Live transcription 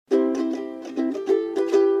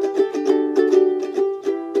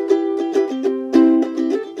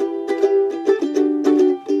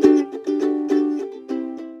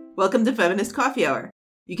Welcome to Feminist Coffee Hour.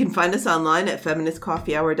 You can find us online at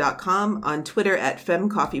feministcoffeehour.com, on Twitter at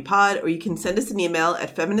femcoffeepod, or you can send us an email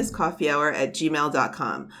at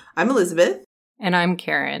feministcoffeehour@gmail.com. I'm Elizabeth. And I'm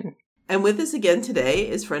Karen. And with us again today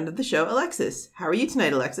is friend of the show, Alexis. How are you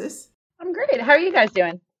tonight, Alexis? I'm great. How are you guys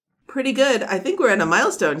doing? Pretty good. I think we're at a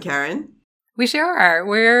milestone, Karen. We sure are.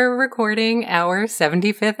 We're recording our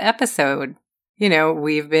 75th episode. You know,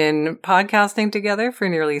 we've been podcasting together for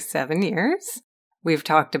nearly 7 years. We've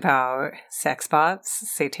talked about sex bots,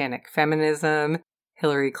 satanic feminism,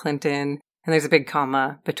 Hillary Clinton, and there's a big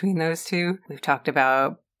comma between those two. We've talked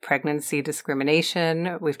about pregnancy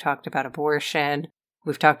discrimination. We've talked about abortion.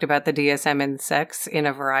 We've talked about the DSM and sex in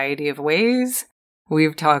a variety of ways.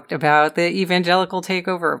 We've talked about the evangelical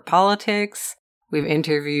takeover of politics. We've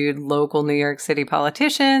interviewed local New York City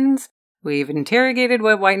politicians. We've interrogated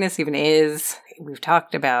what whiteness even is. We've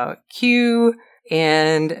talked about Q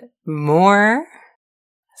and more.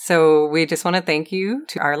 So we just want to thank you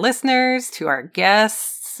to our listeners, to our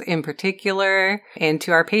guests in particular, and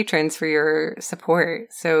to our patrons for your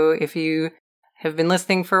support. So if you have been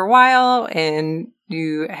listening for a while and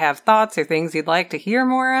you have thoughts or things you'd like to hear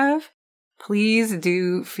more of, please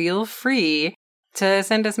do feel free to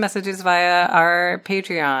send us messages via our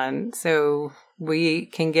Patreon so we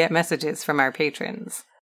can get messages from our patrons.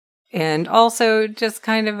 And also, just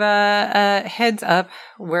kind of a heads up,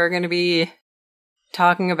 we're going to be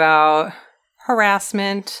talking about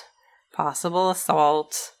harassment, possible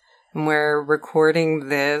assault, and we're recording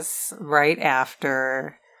this right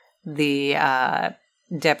after the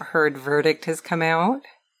Depp Heard verdict has come out,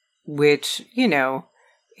 which, you know,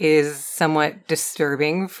 is somewhat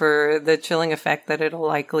disturbing for the chilling effect that it'll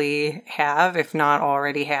likely have, if not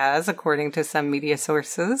already has, according to some media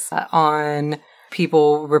sources, on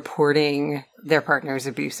people reporting their partner's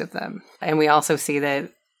abuse of them. And we also see that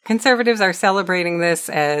conservatives are celebrating this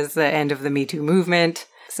as the end of the Me Too movement.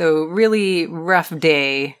 So really rough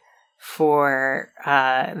day for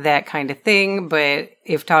that kind of thing. But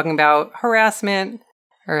if talking about harassment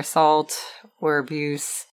or assault or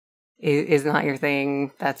abuse is not your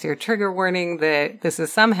thing, that's your trigger warning that this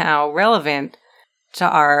is somehow relevant to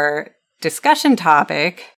our discussion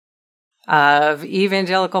topic of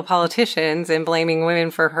evangelical politicians and blaming women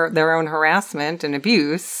for their own harassment and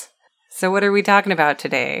abuse. So what are we talking about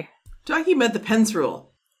today? Talking about the Pence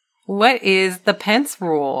Rule. What is the Pence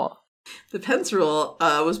Rule? The Pence Rule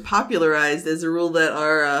was popularized as a rule that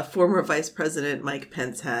our former Vice President Mike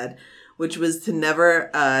Pence had, which was to never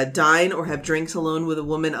dine or have drinks alone with a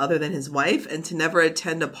woman other than his wife, and to never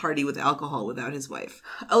attend a party with alcohol without his wife.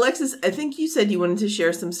 Alexis, I think you said you wanted to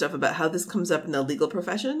share some stuff about how this comes up in the legal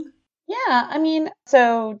profession? Yeah, I mean,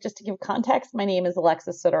 so just to give context, my name is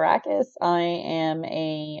Alexis Sotorakis. I am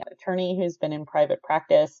an attorney who's been in private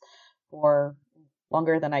practice for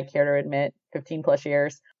longer than I care to admit, 15 plus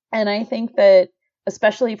years. And I think that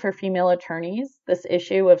especially for female attorneys, this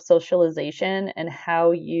issue of socialization and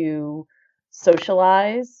how you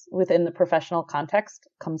socialize within the professional context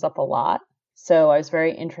comes up a lot. So I was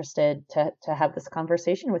very interested to have this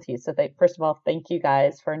conversation with you. So first of all, thank you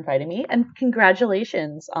guys for inviting me, and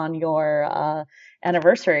congratulations on your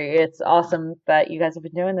anniversary. It's awesome that you guys have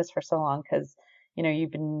been doing this for so long because, you know,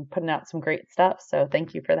 you've been putting out some great stuff. So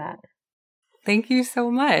thank you for that. Thank you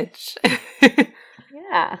so much.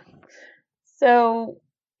 Yeah. So,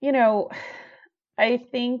 you know, I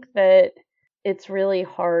think that it's really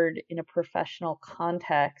hard in a professional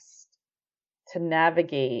context to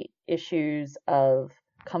navigate issues of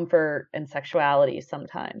comfort and sexuality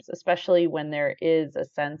sometimes, especially when there is a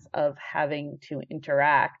sense of having to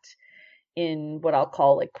interact in what I'll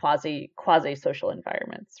call like quasi social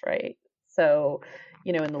environments, right? So,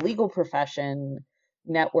 you know, in the legal profession,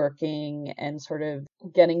 networking and sort of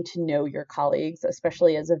getting to know your colleagues,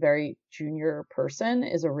 especially as a very junior person,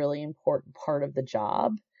 is a really important part of the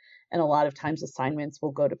job. And a lot of times assignments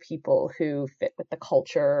will go to people who fit with the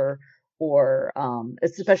culture, or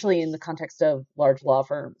especially in the context of large law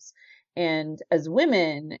firms. And as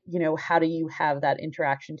women, you know, how do you have that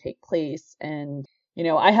interaction take place? And, you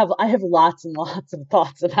know, I have lots and lots of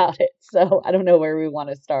thoughts about it. So I don't know where we want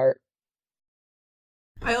to start.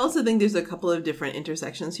 I also think there's a couple of different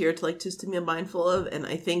intersections here to be mindful of. And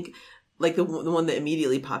I think like the one that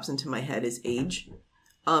immediately pops into my head is age.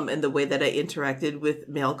 And the way that I interacted with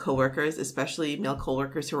male coworkers, especially male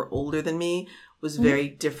coworkers who are older than me, was very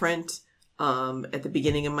different at the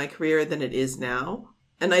beginning of my career than it is now.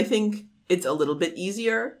 And I think it's a little bit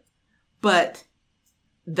easier, but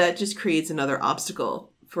that just creates another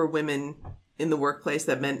obstacle for women in the workplace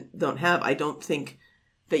that men don't have. I don't think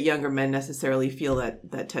that younger men necessarily feel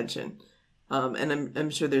that tension. And I'm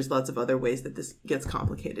sure there's lots of other ways that this gets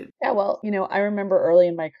complicated. Yeah, well, I remember early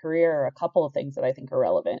in my career, a couple of things that I think are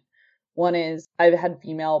relevant. One is I've had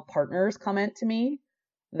female partners comment to me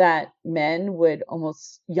that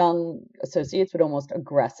young associates would almost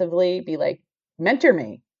aggressively be like, mentor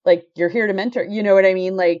me. Like, you're here to mentor. You know what I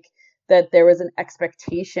mean? Like, that there was an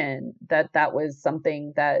expectation that that was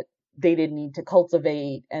something that they didn't need to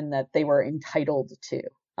cultivate and that they were entitled to,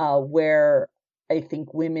 where I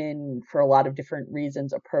think women, for a lot of different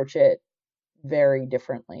reasons, approach it very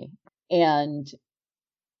differently. And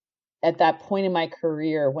at that point in my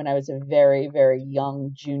career, when I was a very, very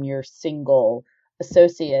young junior single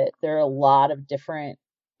associate, there are a lot of different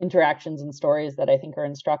interactions and stories that I think are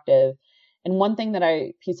instructive. And one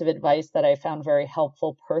piece of advice that I found very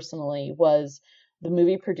helpful personally was the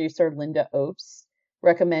movie producer Linda Opes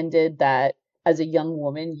recommended that as a young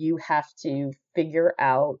woman, you have to figure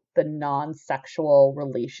out the non-sexual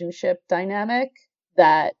relationship dynamic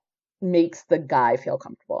that makes the guy feel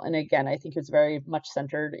comfortable. And again, I think it's very much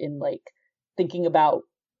centered in like thinking about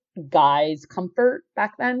guys' comfort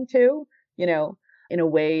back then too, in a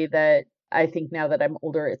way that I think now that I'm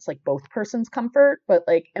older, it's like both persons' comfort, but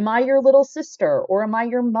like, am I your little sister or am I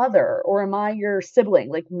your mother or am I your sibling?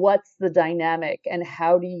 Like, what's the dynamic and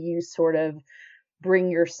how do you sort of bring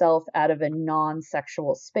yourself out of a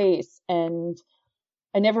non-sexual space? And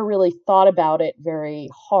I never really thought about it very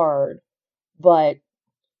hard, but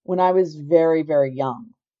when I was very, very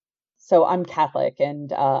young, so I'm Catholic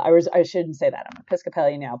and I shouldn't say that, I'm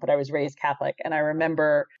Episcopalian now, but I was raised Catholic. And I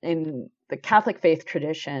remember in the Catholic faith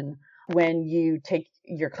tradition, when you take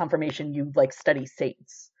your confirmation, you like study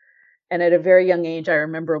saints. And at a very young age, I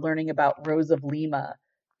remember learning about Rose of Lima,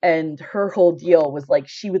 and her whole deal was like,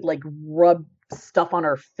 she would like rub stuff on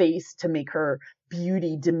her face to make her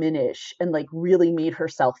beauty diminish and like really made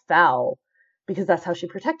herself foul because that's how she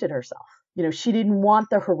protected herself. She didn't want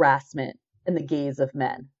the harassment and the gaze of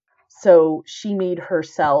men. So she made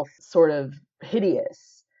herself sort of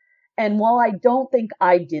hideous. And while I don't think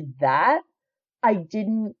I did that, I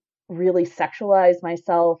didn't really sexualize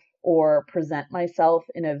myself or present myself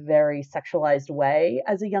in a very sexualized way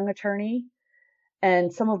as a young attorney.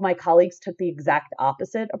 And some of my colleagues took the exact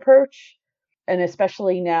opposite approach. And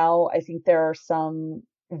especially now, I think there are some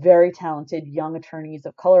very talented young attorneys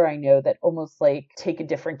of color I know that almost like take a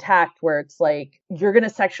different tact where it's like, you're going to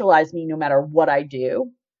sexualize me no matter what I do.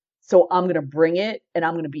 So I'm going to bring it and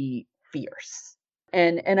I'm going to be fierce.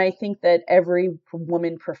 And I think that every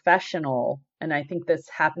woman professional, and I think this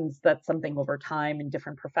happens, that's something over time in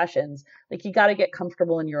different professions, like you got to get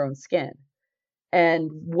comfortable in your own skin. And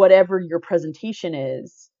whatever your presentation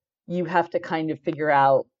is, you have to kind of figure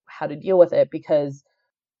out how to deal with it, because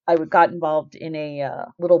I got involved in a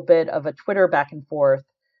little bit of a Twitter back and forth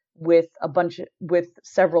with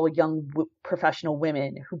several young professional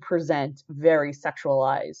women who present in a very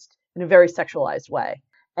sexualized way.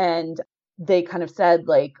 And they kind of said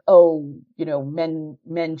like, oh,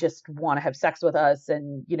 men just want to have sex with us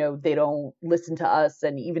and, they don't listen to us.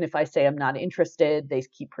 And even if I say I'm not interested, they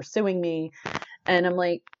keep pursuing me. And I'm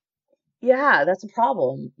like, yeah, that's a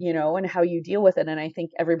problem, and how you deal with it. And I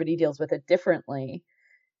think everybody deals with it differently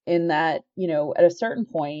in that, at a certain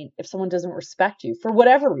point, if someone doesn't respect you for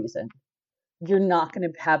whatever reason, you're not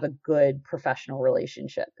going to have a good professional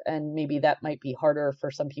relationship. And maybe that might be harder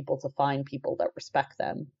for some people to find people that respect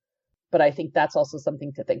them. But I think that's also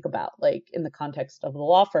something to think about, like in the context of the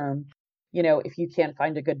law firm, if you can't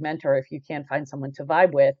find a good mentor, if you can't find someone to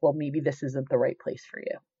vibe with, well, maybe this isn't the right place for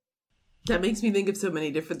you. That makes me think of so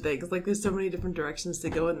many different things. Like there's so many different directions to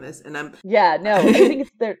go in this. And I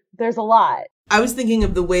think there's a lot. I was thinking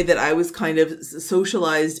of the way that I was kind of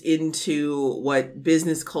socialized into what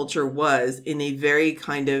business culture was in a very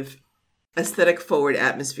kind of aesthetic forward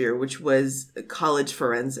atmosphere, which was college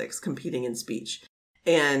forensics, competing in speech.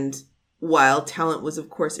 And while talent was,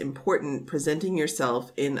 of course, important, presenting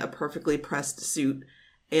yourself in a perfectly pressed suit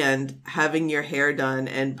and having your hair done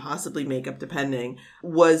and possibly makeup depending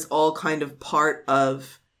was all kind of part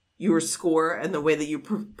of your score and the way that you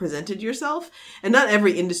presented yourself. And not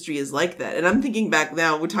every industry is like that. And I'm thinking back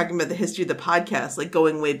now, we're talking about the history of the podcast, like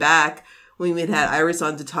going way back when we had Iris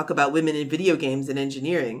on to talk about women in video games and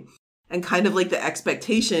engineering and kind of like the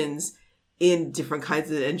expectations in different kinds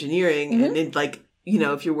of engineering. Mm-hmm. And in like,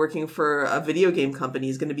 if you're working for a video game company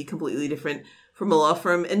is going to be completely different from a law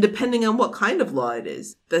firm, and depending on what kind of law it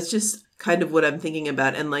is. That's just kind of what I'm thinking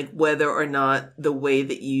about, and like whether or not the way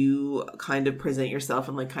that you kind of present yourself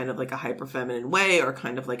in like kind of like a hyper feminine way or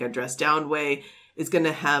kind of like a dressed down way is going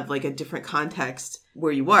to have like a different context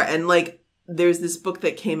where you are. And like there's this book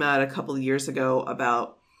that came out a couple of years ago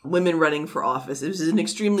about women running for office. It was an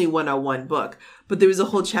extremely 101 book, but there was a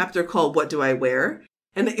whole chapter called What Do I Wear?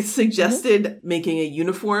 And it suggested making a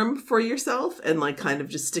uniform for yourself and like kind of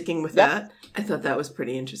just sticking with that. I thought that was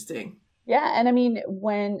pretty interesting. Yeah. And I mean,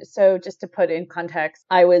 so just to put in context,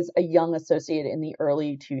 I was a young associate in the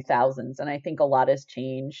early 2000s, and I think a lot has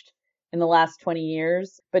changed in the last 20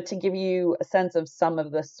 years. But to give you a sense of some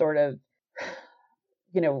of the sort of,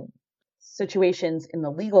 situations in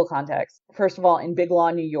the legal context, first of all, in Big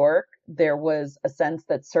Law, New York, there was a sense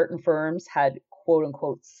that certain firms had quote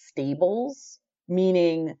unquote stables,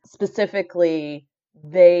 meaning specifically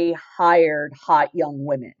they hired hot young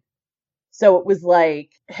women. So it was like,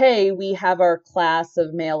 hey, we have our class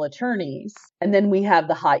of male attorneys, and then we have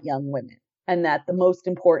the hot young women, and that the most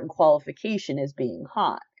important qualification is being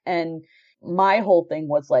hot. And my whole thing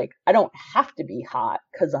was like, I don't have to be hot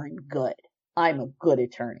because I'm good. I'm a good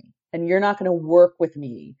attorney, and you're not going to work with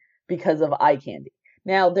me because of eye candy.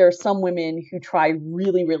 Now, there are some women who try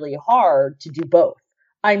really, really hard to do both.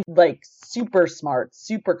 I'm like super smart,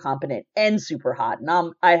 super competent, and super hot,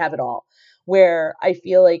 and I have it all. Where I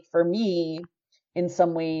feel like for me, in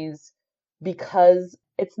some ways, because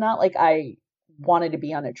it's not like I wanted to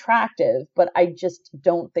be unattractive, but I just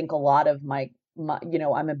don't think a lot of my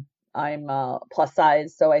I'm plus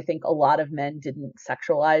size, so I think a lot of men didn't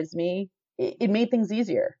sexualize me. It made things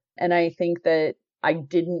easier, and I think that I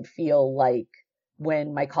didn't feel like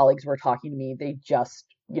when my colleagues were talking to me, they just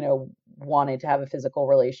wanted to have a physical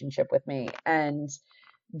relationship with me, and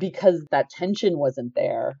because that tension wasn't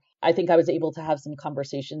there, I think I was able to have some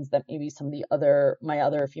conversations that maybe some of my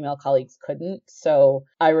other female colleagues couldn't. So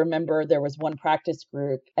I remember there was one practice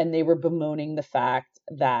group, and they were bemoaning the fact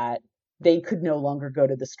that they could no longer go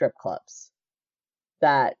to the strip clubs,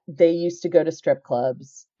 that they used to go to strip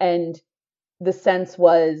clubs. And the sense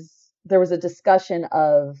was there was a discussion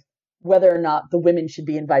of whether or not the women should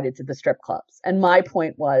be invited to the strip clubs. And my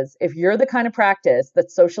point was, if you're the kind of practice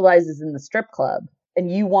that socializes in the strip club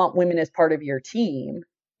and you want women as part of your team,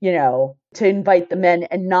 to invite the men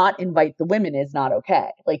and not invite the women is not okay.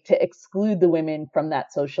 Like, to exclude the women from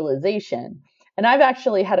that socialization. And I've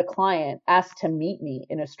actually had a client ask to meet me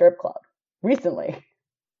in a strip club recently.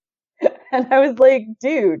 And I was like,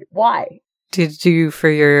 dude, why? Did you, for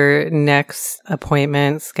your next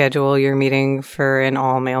appointment, schedule your meeting for an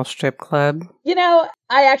all-male strip club?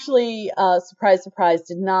 I actually, surprise,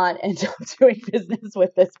 did not end up doing business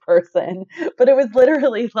with this person. But it was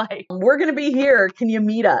literally like, we're going to be here. Can you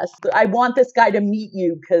meet us? I want this guy to meet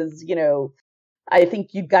you because, I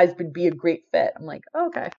think you guys would be a great fit. I'm like,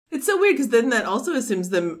 okay. It's so weird because then that also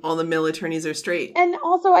assumes all the male attorneys are straight. And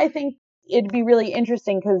also, I think it'd be really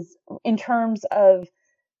interesting because in terms of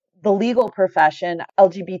the legal profession,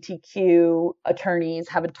 LGBTQ attorneys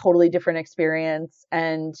have a totally different experience,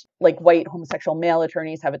 and like white homosexual male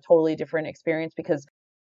attorneys have a totally different experience, because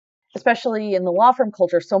especially in the law firm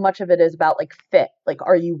culture, so much of it is about like fit, like,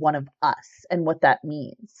 are you one of us, and what that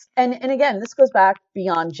means. And again, this goes back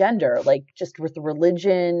beyond gender, like just with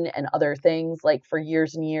religion and other things. Like for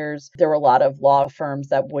years and years, there were a lot of law firms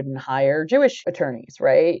that wouldn't hire Jewish attorneys,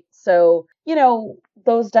 right? So,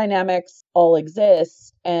 those dynamics all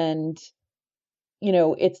exist. And,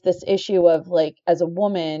 it's this issue of like, as a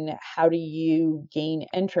woman, how do you gain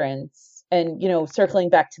entrance? And, circling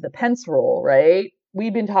back to the Pence rule, right?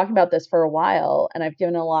 We've been talking about this for a while, and I've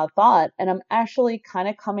given it a lot of thought, and I'm actually kind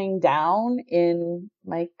of coming down in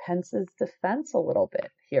Mike Pence's defense a little bit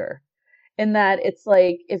here, in that it's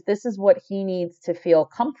like, if this is what he needs to feel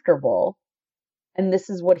comfortable, and this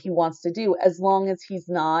is what he wants to do, as long as he's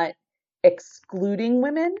not excluding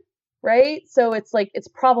women, right? So it's like, it's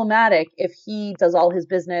problematic if he does all his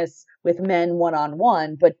business with men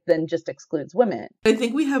one-on-one, but then just excludes women. I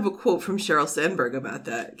think we have a quote from Sheryl Sandberg about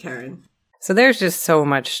that, Karen. So there's just so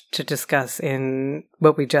much to discuss in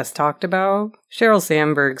what we just talked about. Sheryl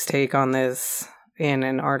Sandberg's take on this in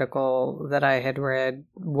an article that I had read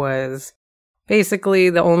was basically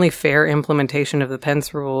the only fair implementation of the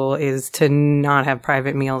Pence rule is to not have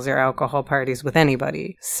private meals or alcohol parties with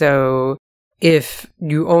anybody. So if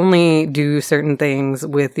you only do certain things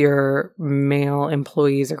with your male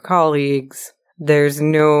employees or colleagues, there's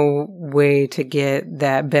no way to get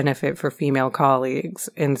that benefit for female colleagues.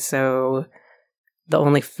 And so the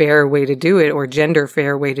only fair way to do it, or gender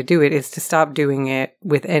fair way to do it, is to stop doing it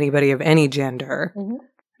with anybody of any gender,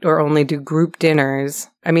 or only do group dinners.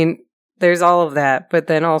 I mean, there's all of that, but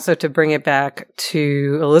then also to bring it back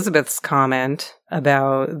to Elizabeth's comment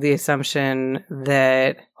about the assumption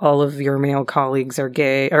that all of your male colleagues are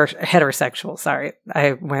gay or heterosexual. Sorry,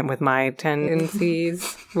 I went with my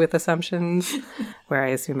tendencies with assumptions where I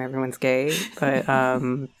assume everyone's gay, but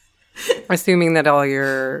Assuming that all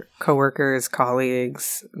your coworkers,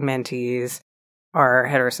 colleagues, mentees are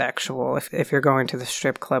heterosexual, if you're going to the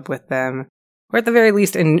strip club with them, or at the very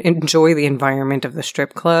least enjoy the environment of the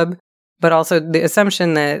strip club, but also the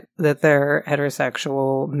assumption that they're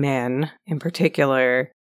heterosexual men in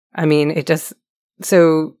particular. I mean, it just,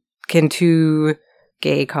 so can two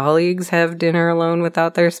gay colleagues have dinner alone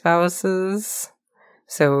without their spouses?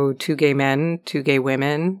 So 2 gay men, 2 gay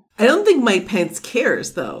women. I don't think Mike Pence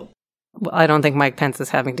cares, though. Well, I don't think Mike Pence is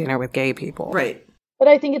having dinner with gay people. Right. But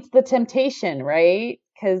I think it's the temptation, right?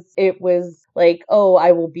 Because it was like, oh,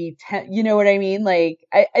 I will be, you know what I mean? Like,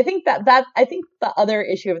 I think I think the other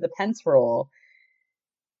issue of the Pence rule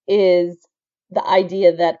is the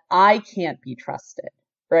idea that I can't be trusted,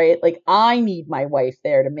 right? Like, I need my wife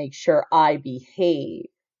there to make sure I behave.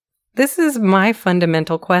 This is my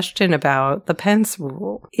fundamental question about the Pence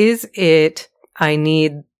rule. Is it, I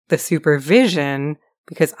need the supervision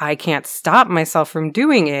because I can't stop myself from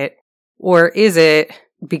doing it? Or is it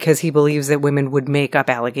because he believes that women would make up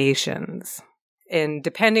allegations? And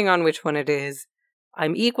depending on which one it is,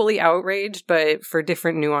 I'm equally outraged, but for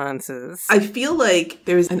different nuances. I feel like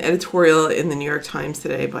there's an editorial in the New York Times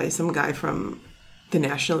today by some guy from the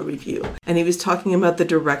National Review, and he was talking about the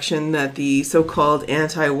direction that the so-called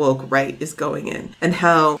anti-woke right is going in, and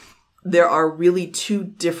how there are really 2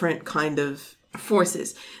 different kind of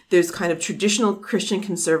forces. There's kind of traditional Christian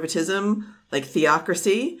conservatism, like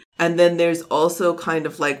theocracy, and then there's also kind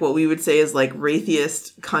of like what we would say is like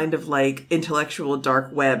Raytheist, kind of like intellectual dark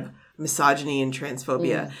web misogyny and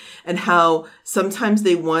transphobia, and how sometimes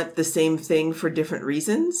they want the same thing for different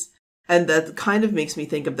reasons. And that kind of makes me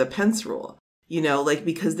think of the Pence rule, you know, like,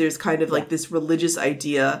 because there's kind of like this religious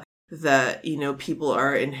idea that, you know, people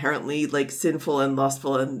are inherently like sinful and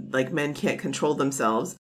lustful and like men can't control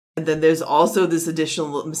themselves. And then there's also this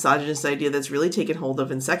additional misogynist idea that's really taken hold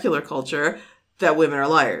of in secular culture that women are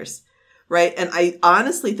liars, right? And I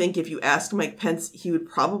honestly think if you asked Mike Pence, he would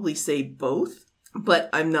probably say both, but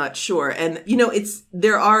I'm not sure. And, you know,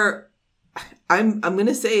 I'm going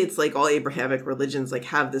to say it's like all Abrahamic religions like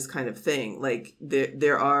have this kind of thing. Like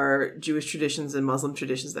there are Jewish traditions and Muslim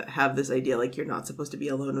traditions that have this idea like you're not supposed to be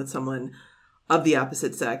alone with someone of the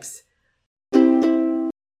opposite sex.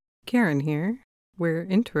 Karen here. We're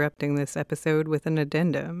interrupting this episode with an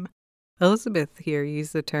addendum. Elizabeth here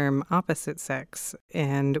used the term opposite sex,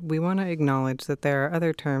 and we want to acknowledge that there are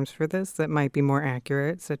other terms for this that might be more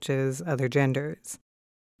accurate, such as other genders.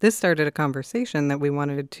 This started a conversation that we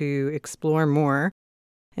wanted to explore more,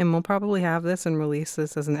 and we'll probably have this and release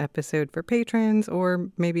this as an episode for patrons,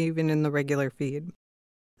 or maybe even in the regular feed.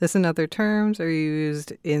 This and other terms are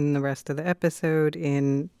used in the rest of the episode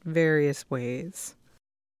in various ways.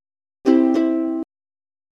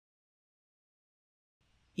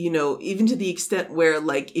 You know, even to the extent where,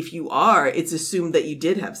 like, if you are, it's assumed that you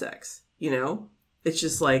did have sex, you know? It's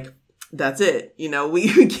just like, that's it. You know,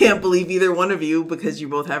 we can't believe either one of you because you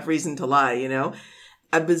both have reason to lie, you know?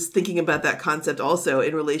 I was thinking about that concept also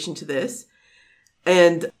in relation to this.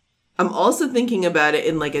 And I'm also thinking about it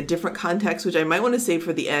in, like, a different context, which I might want to save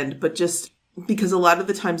for the end, but just because a lot of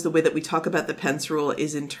the times the way that we talk about the Pence rule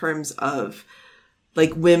is in terms of,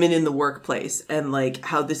 like, women in the workplace and, like,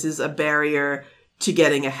 how this is a barrier to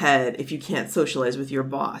getting ahead if you can't socialize with your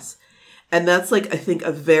boss. And that's like, I think,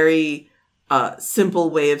 a very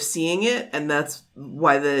simple way of seeing it. And that's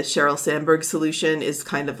why the Sheryl Sandberg solution is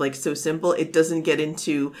kind of like so simple. It doesn't get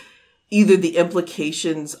into either the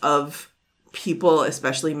implications of people,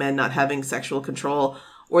 especially men, not having sexual control,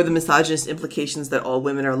 or the misogynist implications that all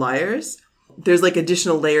women are liars. There's like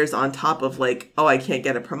additional layers on top of like, oh, I can't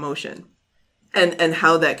get a promotion. And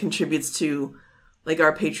how that contributes to like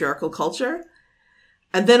our patriarchal culture.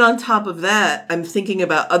 And then on top of that, I'm thinking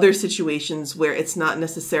about other situations where it's not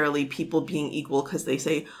necessarily people being equal because they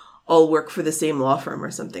say all work for the same law firm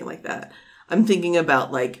or something like that. I'm thinking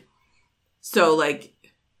about like, so like,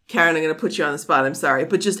 Karen, I'm going to put you on the spot. I'm sorry.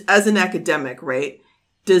 But just as an academic, right?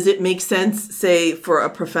 Does it make sense, say, for a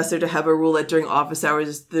professor to have a rule that during office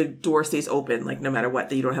hours, the door stays open, like no matter what,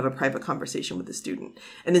 that you don't have a private conversation with the student?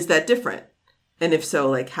 And is that different? And if so,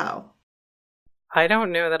 like how? I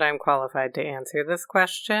don't know that I'm qualified to answer this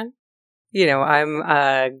question. You know, I'm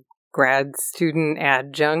a grad student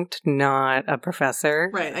adjunct, not a professor.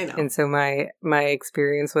 Right, I know. And so my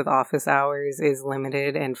experience with office hours is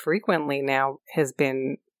limited and frequently now has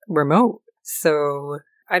been remote. So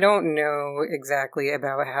I don't know exactly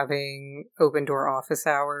about having open door office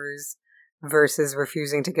hours versus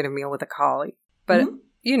refusing to get a meal with a colleague. But,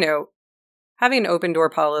 you know, having an open door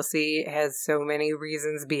policy has so many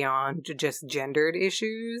reasons beyond just gendered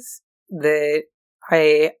issues that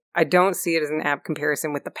I I don't see it as an apt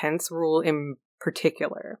comparison with the Pence rule in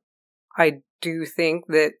particular. I do think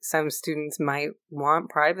that some students might want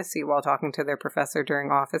privacy while talking to their professor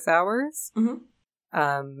during office hours.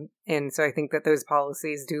 Mm-hmm. And so I think that those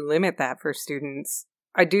policies do limit that for students.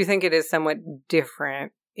 I do think it is somewhat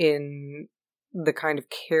different in the kind of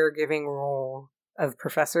caregiving role of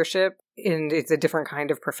professorship, and it's a different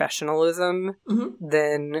kind of professionalism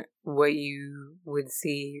than what you would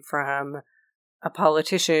see from a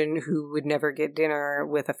politician who would never get dinner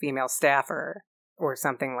with a female staffer or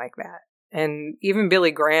something like that. And even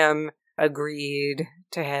Billy Graham agreed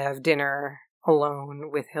to have dinner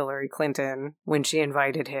alone with Hillary Clinton when she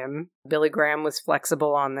invited him. Billy Graham was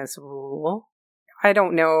flexible on this rule. I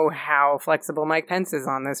don't know how flexible Mike Pence is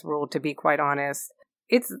on this rule, to be quite honest.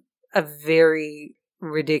 It's a very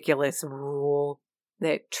ridiculous rule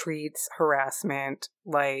that treats harassment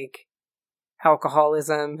like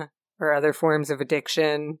alcoholism or other forms of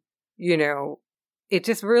addiction. You know, it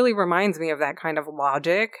just really reminds me of that kind of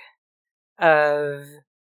logic of,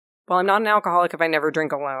 well, I'm not an alcoholic if I never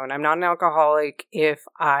drink alone. I'm not an alcoholic if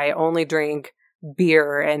I only drink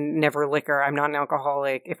beer and never liquor. I'm not an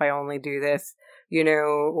alcoholic if I only do this, you know,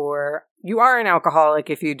 or you are an alcoholic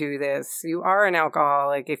if you do this. You are an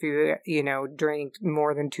alcoholic if you, you know, drink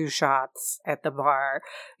more than 2 shots at the bar.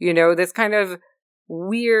 You know, this kind of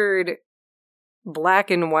weird black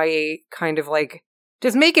and white kind of like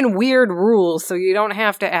just making weird rules so you don't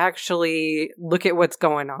have to actually look at what's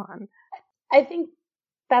going on. I think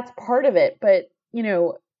that's part of it. But, you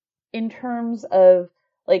know, in terms of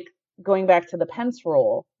like going back to the Pence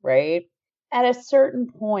rule, right? At a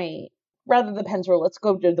certain point, rather than the Pence rule, let's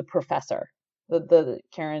go to the professor, the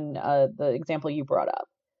Karen, the example you brought up.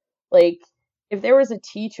 Like, if there was a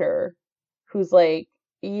teacher who's like,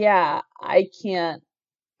 yeah, I can't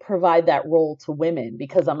provide that role to women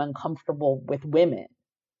because I'm uncomfortable with women,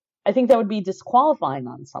 I think that would be disqualifying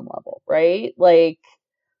on some level, right? Like,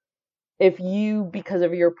 if you, because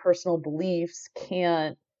of your personal beliefs,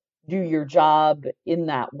 can't do your job in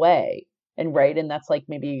that way, and right, and that's like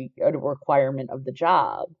maybe a requirement of the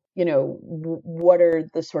job, you know, what are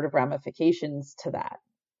the sort of ramifications to that?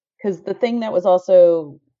 Because the thing that was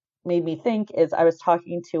also made me think is I was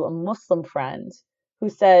talking to a Muslim friend who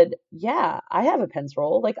said, yeah, I have a Pence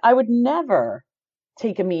role. Like, I would never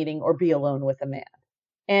take a meeting or be alone with a man.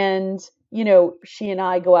 And, you know, she and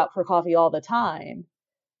I go out for coffee all the time.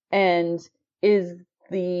 And is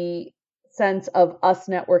the sense of us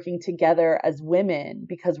networking together as women,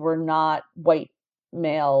 because we're not white,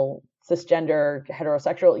 male, cisgender,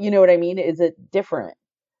 heterosexual, you know what I mean? Is it different,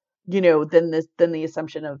 you know, than the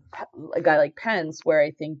assumption of a guy like Pence, where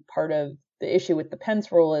I think part of the issue with the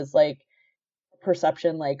Pence rule is like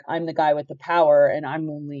perception, like I'm the guy with the power and I'm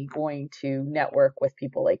only going to network with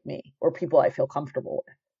people like me or people I feel comfortable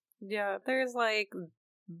with. Yeah, there's like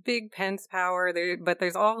big Pence power there, but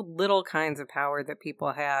there's all little kinds of power that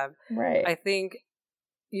people have. Right. I think,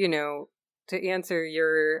 you know, to answer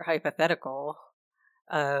your hypothetical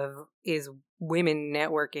of is women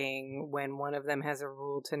networking when one of them has a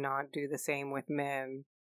rule to not do the same with men,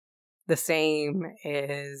 the same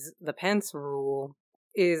as the Pence rule,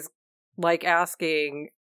 is like asking,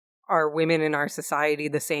 are women in our society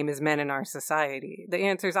the same as men in our society? The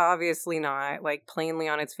answer is obviously not. Like, plainly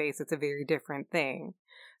on its face, it's a very different thing.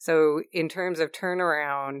 So in terms of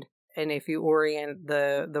turnaround, and if you orient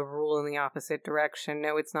the rule in the opposite direction,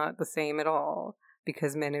 no, it's not the same at all,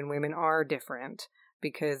 because men and women are different,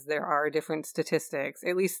 because there are different statistics,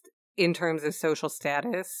 at least in terms of social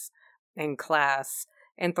status and class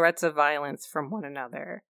and threats of violence from one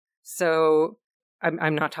another. So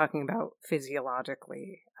I'm not talking about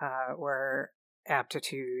physiologically or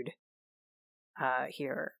aptitude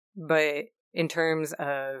here, but in terms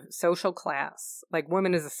of social class, like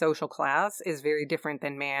woman as a social class is very different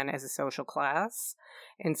than man as a social class.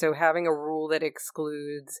 And so having a rule that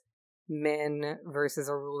excludes men versus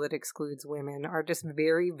a rule that excludes women are just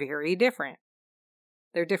very, very different.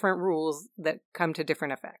 They're different rules that come to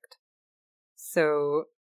different effect. So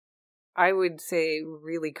I would say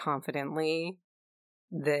really confidently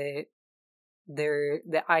that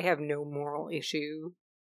I have no moral issue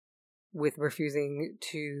with refusing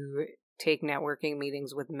to take networking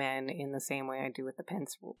meetings with men in the same way I do with the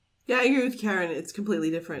Pence rule. Yeah, I agree with Karen. It's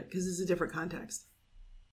completely different because it's a different context.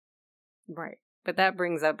 Right. But that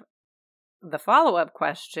brings up the follow-up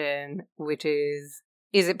question, which is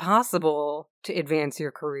it possible to advance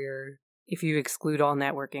your career if you exclude all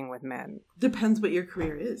networking with men? Depends what your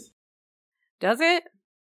career is. Does it?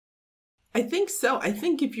 I think so. I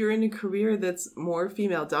think if you're in a career that's more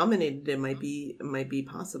female dominated, it might be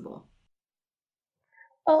possible.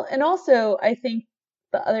 Well, and also I think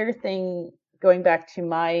the other thing, going back to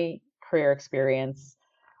my career experience,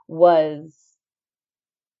 was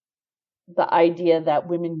the idea that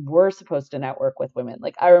women were supposed to network with women.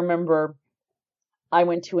 Like, I remember I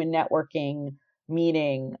went to a networking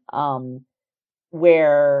meeting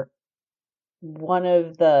where one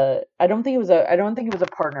of the I don't think it was a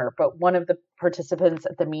partner, but one of the participants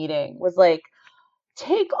at the meeting was like,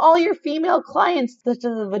 take all your female clients to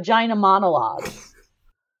the vagina monologues.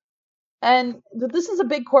 And this is a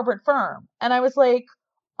big corporate firm. And I was like,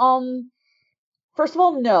 first of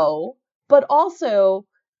all, no. But also,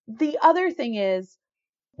 the other thing is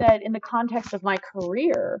that in the context of my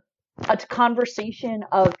career, a conversation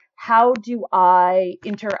of how do I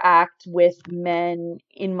interact with men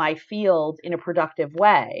in my field in a productive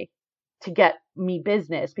way to get me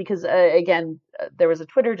business. Because again, there was a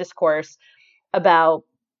Twitter discourse about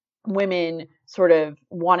women sort of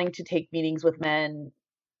wanting to take meetings with men,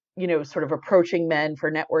 you know, sort of approaching men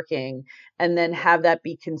for networking, and then have that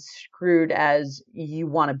be construed as you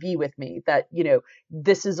want to be with me, that, you know,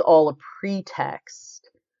 this is all a pretext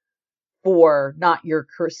for not your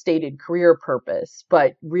stated career purpose,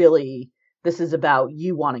 but really this is about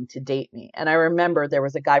you wanting to date me. And I remember there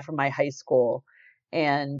was a guy from my high school,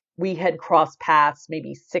 and we had crossed paths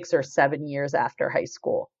maybe 6 or 7 years after high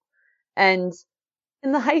school. And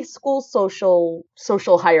in the high school social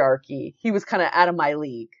hierarchy, he was kind of out of my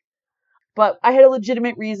league. But I had a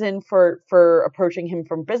legitimate reason for approaching him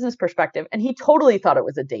from a business perspective, and he totally thought it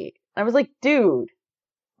was a date. I was like, dude,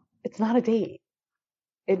 it's not a date.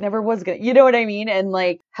 It never was gonna, you know what I mean? And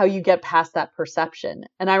like how you get past that perception.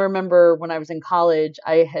 And I remember when I was in college,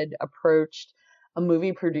 I had approached a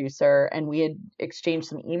movie producer and we had exchanged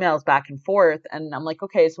some emails back and forth. And I'm like,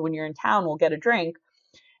 okay, so when you're in town, we'll get a drink.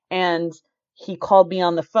 And he called me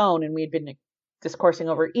on the phone and we had been discoursing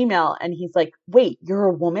over email. And he's like, wait, you're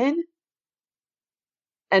a woman?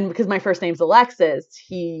 And because my first name's Alexis,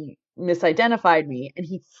 he misidentified me and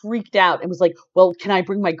he freaked out and was like, well, can I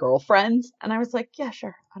bring my girlfriends? And I was like, yeah,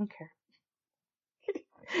 sure. I don't care.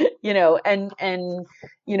 You know, and,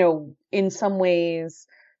 you know, in some ways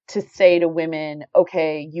to say to women,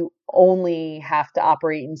 okay, you only have to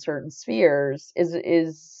operate in certain spheres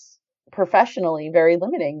is professionally very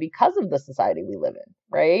limiting because of the society we live in.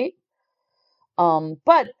 Right.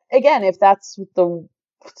 But again, if that's the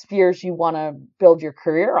spheres you want to build your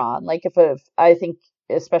career on, like if I think,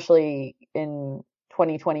 especially in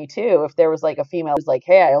 2022, if there was like a female who's like,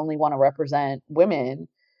 hey, I only want to represent women,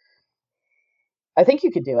 I think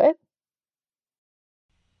you could do it.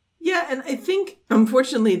 Yeah, and I think,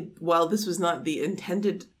 unfortunately, while this was not the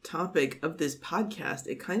intended topic of this podcast,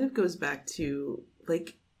 it kind of goes back to,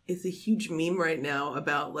 like, it's a huge meme right now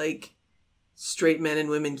about, like, straight men and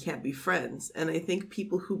women can't be friends. And I think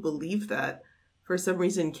people who believe that, for some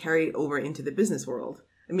reason, carry it over into the business world.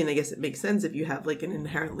 I mean, I guess it makes sense if you have, like, an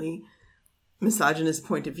inherently misogynist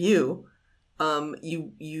point of view.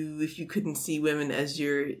 If you couldn't see women as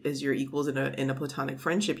your equals in a platonic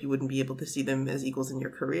friendship, you wouldn't be able to see them as equals in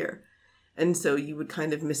your career. And so you would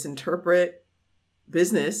kind of misinterpret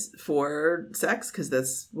business for sex because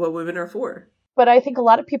that's what women are for. But I think a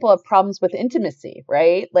lot of people have problems with intimacy,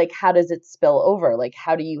 right? Like, how does it spill over? Like,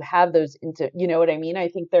 how do you have those you know what I mean? I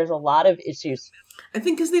think there's a lot of issues. I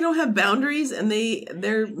think because they don't have boundaries and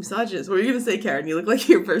they're misogynist. What are you going to say, Karen? You look like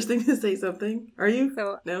you're bursting to say something. Are you?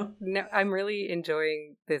 No, I'm really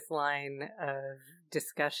enjoying this line of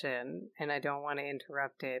discussion and I don't want to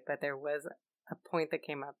interrupt it, but there was a point that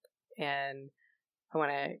came up and I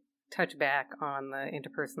want to touch back on the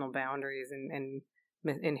interpersonal boundaries and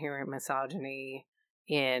inherent misogyny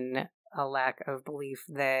in a lack of belief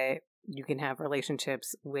that you can have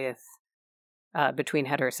relationships with between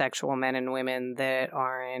heterosexual men and women that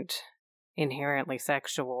aren't inherently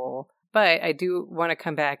sexual. But I do want to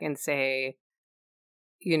come back and say,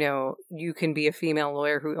 you know, you can be a female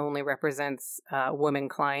lawyer who only represents women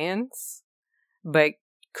clients, but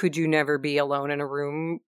could you never be alone in a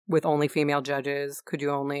room with only female judges? Could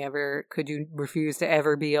you refuse to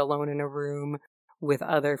ever be alone in a room with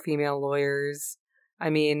other female lawyers?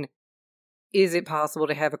 I mean, is it possible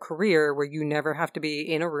to have a career where you never have to be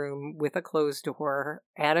in a room with a closed door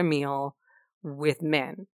at a meal with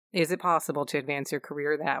men? Is it possible to advance your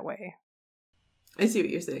career that way? I see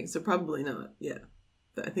what you're saying. So probably not. Yeah.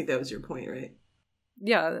 I think that was your point, right?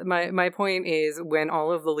 Yeah. My point is when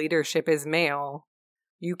all of the leadership is male,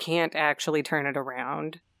 you can't actually turn it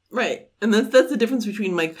around. Right. And that's the difference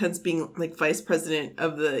between Mike Pence being like vice president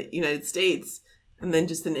of the United States and then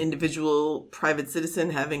just an individual private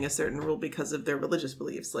citizen having a certain rule because of their religious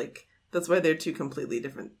beliefs. Like, that's why they're two completely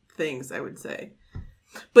different things, I would say.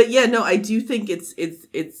 But yeah, no, I do think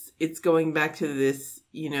it's going back to this,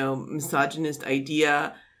 misogynist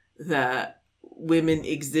idea that women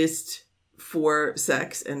exist for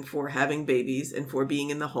sex and for having babies and for being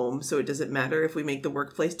in the home. So it doesn't matter if we make the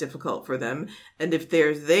workplace difficult for them. And if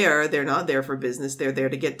they're not there for business. They're there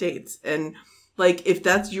to get dates. And like, if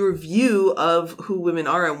that's your view of who women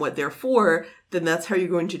are and what they're for, then that's how you're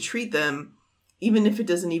going to treat them, even if it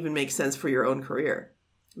doesn't even make sense for your own career.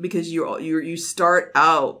 Because you start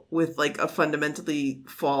out with like a fundamentally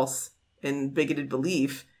false and bigoted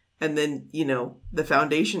belief, and then the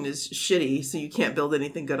foundation is shitty, so you can't build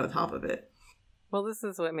anything good on top of it. Well, this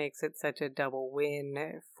is what makes it such a double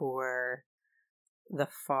win for the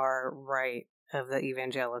far right of the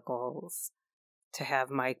evangelicals to have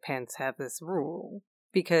Mike Pence have this rule.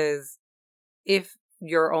 Because if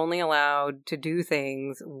you're only allowed to do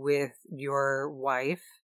things with your wife,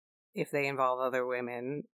 if they involve other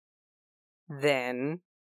women, then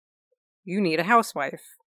you need a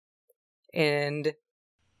housewife. And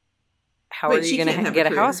how are you going to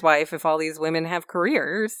get a housewife if all these women have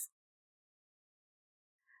careers?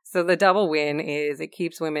 So the double win is it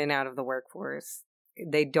keeps women out of the workforce.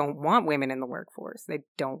 They don't want women in the workforce. They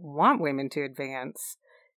don't want women to advance.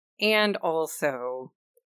 And also,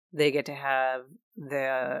 they get to have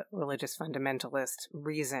the religious fundamentalist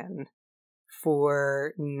reason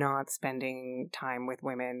for not spending time with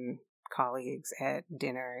women colleagues at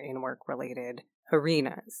dinner in work-related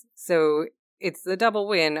arenas. So it's the double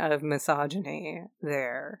win of misogyny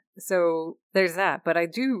there. So there's that. But I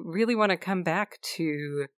do really want to come back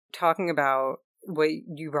to talking about what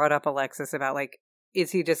you brought up, Alexis, about like,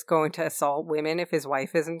 is he just going to assault women if his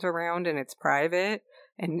wife isn't around and it's private?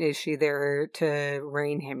 And is she there to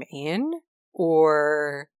rein him in?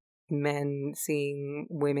 Or men seeing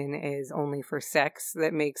women as only for sex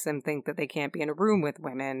that makes them think that they can't be in a room with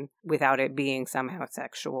women without it being somehow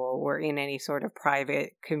sexual, or in any sort of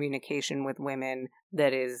private communication with women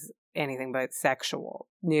that is anything but sexual,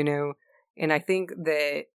 And I think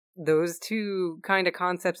that those two kind of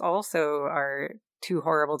concepts also are two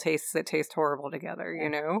horrible tastes that taste horrible together,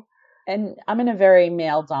 And I'm in a very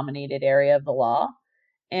male-dominated area of the law.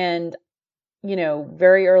 And,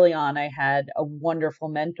 very early on, I had a wonderful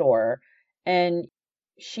mentor. And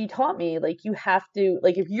she taught me, like, you have to,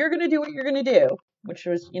 like, if you're going to do what you're going to do, which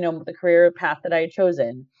was, the career path that I had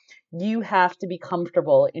chosen, you have to be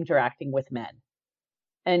comfortable interacting with men.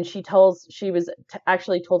 And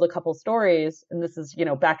actually told a couple stories, and this is,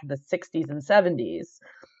 back in the 60s and 70s,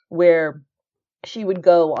 where she would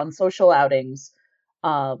go on social outings,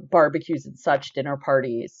 barbecues and such, dinner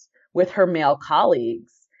parties with her male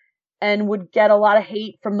colleagues, and would get a lot of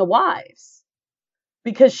hate from the wives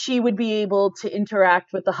because she would be able to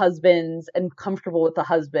interact with the husbands and comfortable with the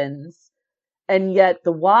husbands. And yet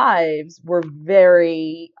the wives were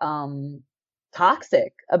very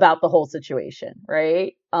toxic about the whole situation,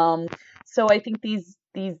 right? So I think these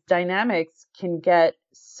dynamics can get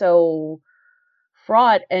so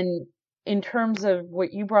fraught. And in terms of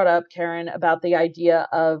what you brought up, Karen, about the idea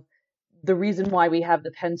of the reason why we have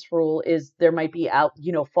the Pence rule is there might be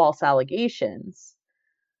false allegations.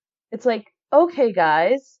 It's like, okay,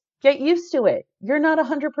 guys, get used to it. You're not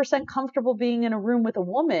 100% comfortable being in a room with a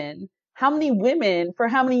woman. How many women for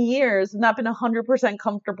how many years have not been 100%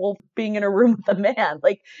 comfortable being in a room with a man?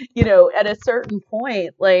 Like, at a certain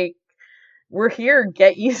point, like, we're here,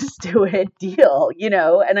 get used to it, deal,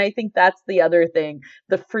 And I think that's the other thing,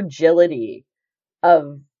 the fragility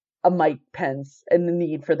of a Mike Pence and the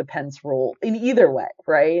need for the Pence rule in either way,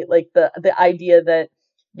 right? Like the idea that,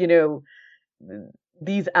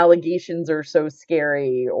 these allegations are so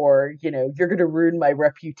scary, or, you're going to ruin my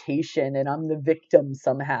reputation and I'm the victim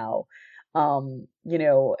somehow. And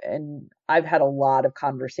I've had a lot of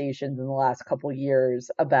conversations in the last couple of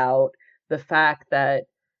years about the fact that,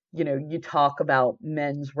 you talk about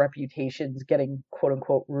men's reputations getting quote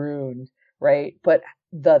unquote ruined, right? But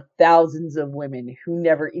the thousands of women who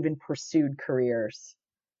never even pursued careers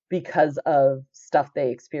because of stuff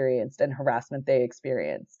they experienced and harassment they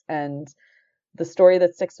experienced. And the story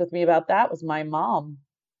that sticks with me about that was my mom.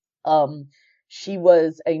 She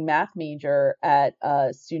was a math major at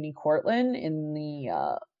SUNY Cortland in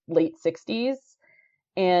the late 60s.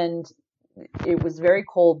 And it was very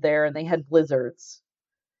cold there and they had blizzards.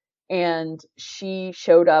 And she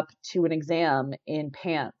showed up to an exam in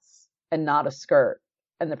pants and not a skirt.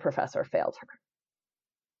 And the professor failed her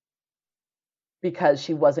because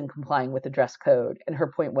she wasn't complying with the dress code. And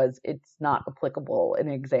her point was, it's not applicable in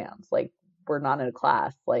exams. Like, we're not in a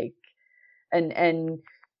class. Like, and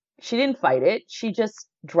she didn't fight it. She just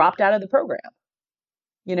dropped out of the program,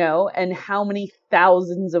 and how many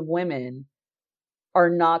thousands of women are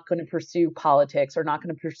not going to pursue politics or not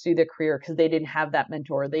going to pursue their career because they didn't have that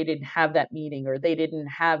mentor, they didn't have that meeting, or they didn't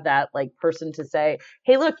have that like person to say,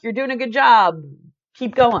 hey, look, you're doing a good job,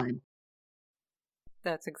 keep going.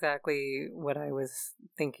 That's exactly what I was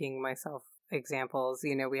thinking myself. Examples,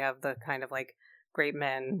 we have the kind of like great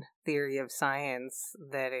men theory of science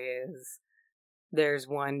that is, there's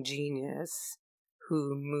one genius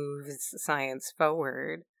who moves science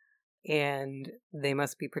forward and they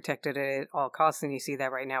must be protected at all costs. And you see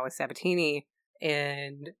that right now with Sabatini.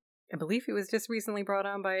 And I believe he was just recently brought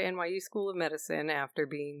on by NYU School of Medicine after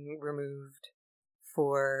being removed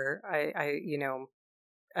for,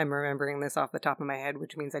 I'm remembering this off the top of my head,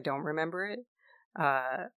 which means I don't remember it.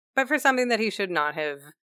 But for something that he should not have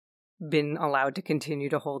been allowed to continue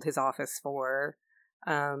to hold his office for.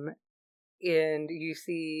 And you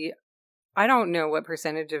see, I don't know what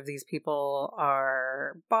percentage of these people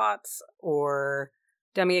are bots or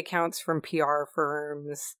dummy accounts from PR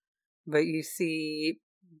firms, but you see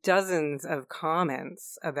dozens of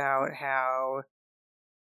comments about how,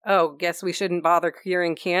 oh, guess we shouldn't bother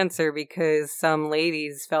curing cancer because some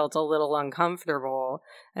ladies felt a little uncomfortable.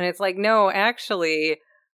 And it's like, no, actually,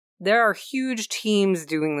 there are huge teams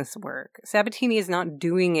doing this work. Sabatini is not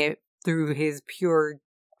doing it through his pure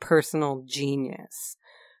personal genius.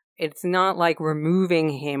 It's not like removing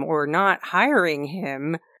him or not hiring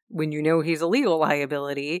him when you know he's a legal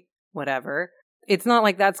liability, whatever. It's not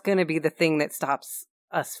like that's going to be the thing that stops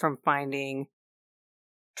us from finding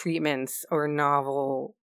treatments or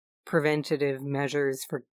novel preventative measures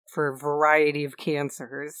for a variety of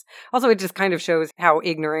cancers. Also, it just kind of shows how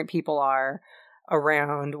ignorant people are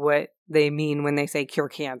around what they mean when they say cure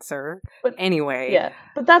cancer. But anyway. Yeah,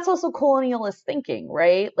 but that's also colonialist thinking,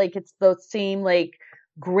 right? Like, it's the same, like,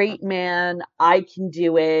 great man, I can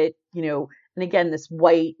do it, and again, this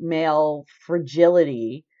white male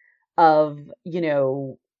fragility of,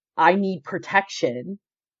 I need protection,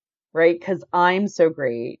 right? Because I'm so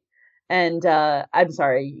great. And I'm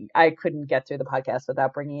sorry, I couldn't get through the podcast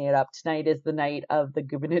without bringing it up. Tonight is the night of the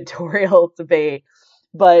gubernatorial debate.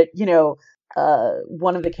 But,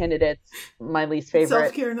 one of the candidates, my least favorite.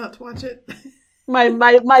 Self-care not to watch it. my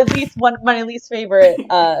least favorite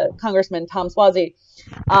Congressman, Tom Suozzi,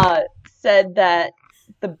 said that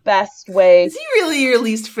the best way... Is he really your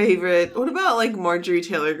least favorite? What about, like, Marjorie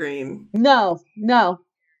Taylor Greene? No,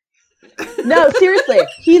 seriously.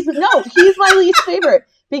 He's my least favorite.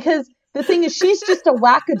 Because the thing is, she's just a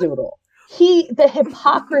wackadoodle. The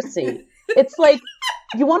hypocrisy. It's like,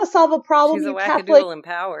 you want to solve a problem, she's a wackadoodle Catholic, in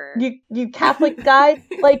power. You Catholic guy,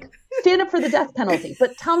 like, stand up for the death penalty.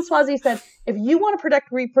 But Tom Suozzi said, if you want to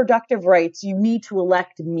protect reproductive rights, you need to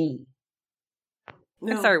elect me.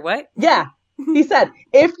 No. I'm sorry, what? Yeah. He said,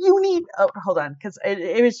 if you need, hold on, because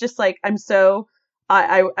it was just like, I'm so,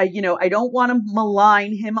 I don't want to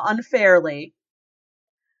malign him unfairly.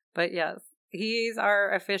 But yes, he's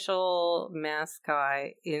our official mascot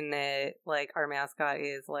in that, like, our mascot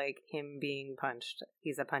is, like, him being punched.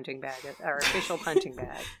 He's a punching bag, our official punching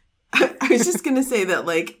bag. I was just going to say that,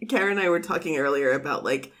 like, Karen and I were talking earlier about,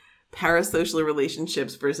 like, parasocial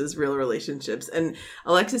relationships versus real relationships. And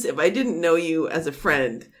Alexis, if I didn't know you as a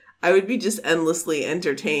friend, I would be just endlessly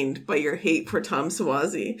entertained by your hate for Tom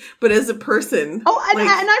Suozzi. But as a person, and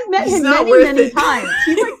I've met him many times.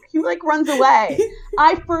 He runs away.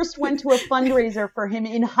 I first went to a fundraiser for him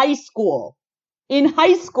in high school.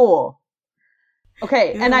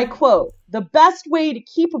 Okay, yeah. And I quote, "The best way to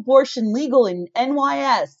keep abortion legal in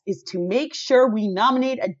NYS is to make sure we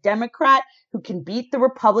nominate a Democrat who can beat the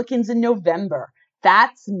Republicans in November.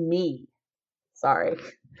 That's me." Sorry.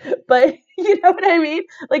 But you know what I mean?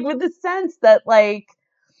 Like, with the sense that like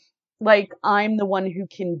I'm the one who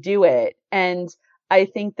can do it. And I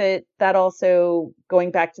think that also, going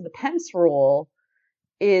back to the Pence rule,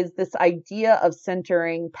 is this idea of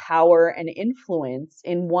centering power and influence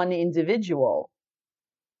in one individual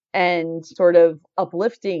and sort of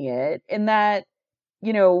uplifting it. In that,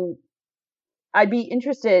 I'd be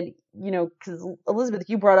interested, because Elizabeth,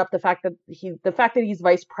 you brought up the fact that he's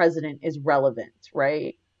vice president is relevant,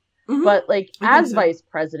 right? Mm-hmm. But like, as vice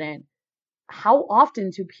president, how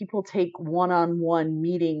often do people take one-on-one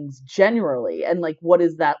meetings generally? And like, what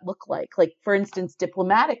does that look like? Like, for instance,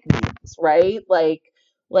 diplomatic meetings, right? Like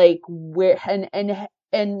where, and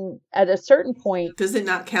at a certain point, does it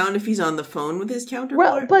not count if he's on the phone with his counterpart?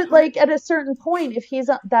 Well, but like, at a certain point, if he's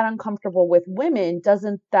that uncomfortable with women,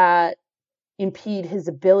 doesn't that impede his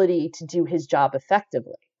ability to do his job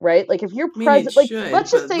effectively, right? Like, if you're president, like,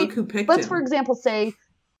 let's just say, let's for example say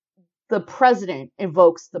the president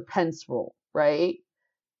invokes the Pence rule, right?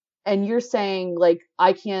 And you're saying, like,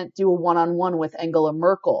 I can't do a one-on-one with Angela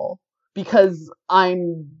Merkel because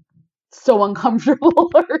I'm so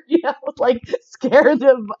uncomfortable or, like scared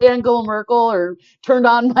of Angela Merkel or turned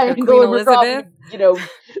on by Angela Merkel,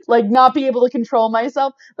 like not be able to control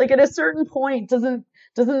myself. Like at a certain point, doesn't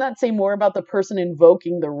that say more about the person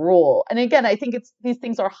invoking the rule? And again, I think these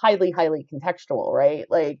things are highly, highly contextual, right?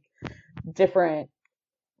 Like different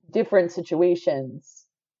situations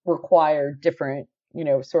require different,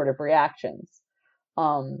 sort of reactions.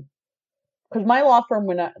 Because my law firm,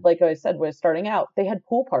 like I said, was starting out, they had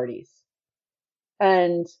pool parties.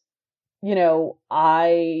 And,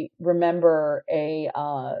 I remember a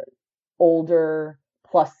older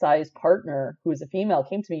plus size partner who was a female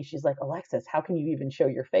came to me. She's like, Alexis, how can you even show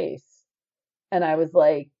your face? And I was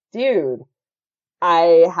like, dude,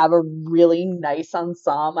 I have a really nice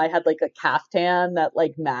ensemble. I had like a caftan that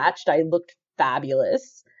like matched. I looked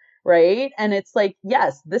fabulous, right? And it's like,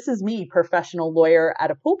 yes, this is me, professional lawyer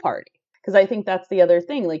at a pool party. Because I think that's the other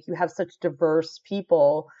thing. Like you have such diverse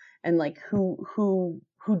people, and like who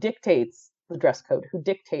dictates the dress code, who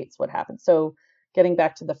dictates what happens. So getting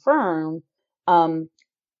back to the firm, a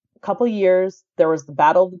couple of years, there was the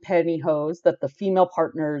Battle of the Pantyhose that the female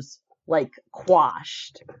partners like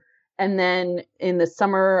quashed. And then in the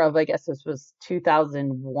summer of, I guess this was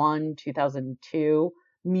 2001, 2002,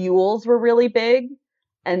 mules were really big.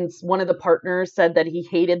 And one of the partners said that he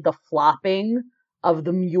hated the flopping of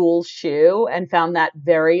the mule shoe and found that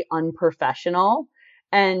very unprofessional.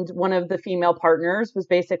 And one of the female partners was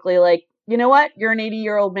basically like, you know what? You're an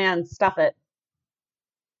 80-year-old man. Stuff it.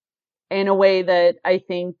 In a way that I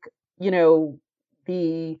think,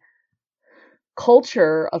 the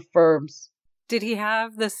culture of firms. Did he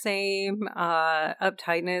have the same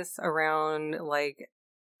uptightness around like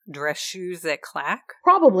dress shoes that clack?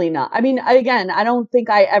 Probably not. I mean, again, I don't think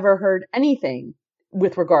I ever heard anything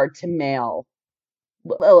with regard to male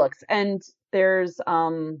looks. And there's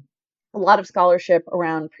a lot of scholarship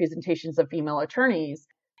around presentations of female attorneys,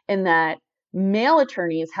 in that male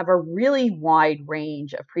attorneys have a really wide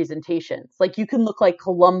range of presentations. Like you can look like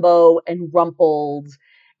Columbo and rumpled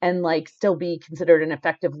and like still be considered an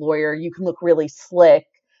effective lawyer. You can look really slick,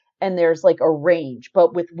 and there's like a range.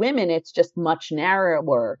 But with women, it's just much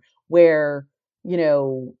narrower, where,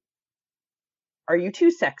 are you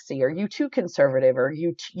too sexy? Are you too conservative? Are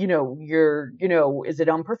you, is it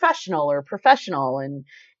unprofessional or professional? And,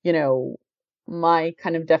 my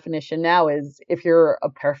kind of definition now is, if you're a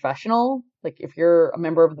professional, like if you're a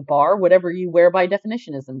member of the bar, whatever you wear by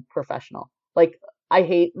definition isn't professional. Like I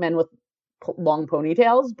hate men with long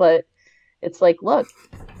ponytails, but it's like, look,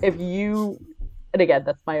 if you, and again,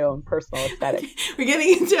 that's my own personal aesthetic. We're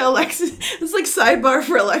getting into Alexis. It's like sidebar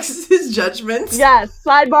for Alexis's judgments. Yes,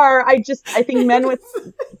 sidebar. I think men with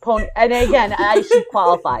pony, and again, I should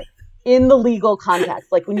qualify in the legal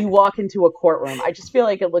context. Like when you walk into a courtroom, I just feel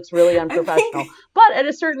like it looks really unprofessional. But at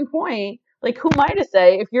a certain point, like who am I to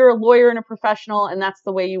say, if you're a lawyer and a professional and that's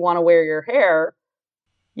the way you want to wear your hair,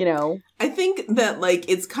 I think that like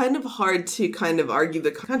it's kind of hard to kind of argue the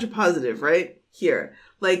contrapositive, right? Here.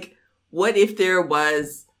 Like, what if there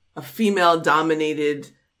was a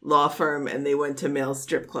female-dominated law firm and they went to male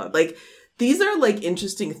strip club? Like, these are, like,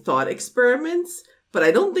 interesting thought experiments, but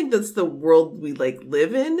I don't think that's the world we, like,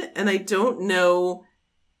 live in. And I don't know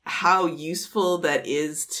how useful that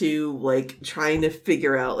is to, like, trying to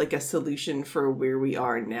figure out, like, a solution for where we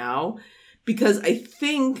are now. Because I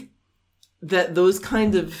think that those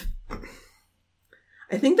kind of...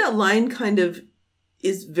 I think that line kind of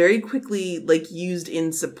is very quickly like used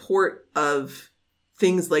in support of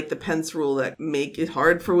things like the Pence rule that make it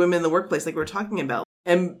hard for women in the workplace, like we're talking about,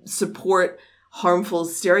 and support harmful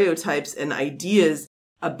stereotypes and ideas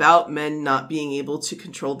about men not being able to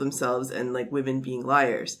control themselves and like women being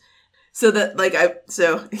liars. So that like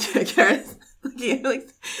Karen,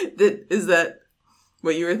 is that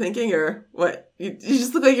what you were thinking, or what? You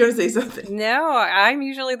just look like you want to say something. No, I'm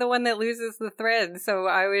usually the one that loses the thread, so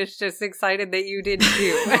I was just excited that you did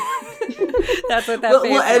too. That's what that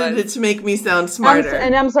we'll edit it to make me sound smarter.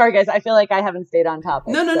 And I'm sorry, guys. I feel like I haven't stayed on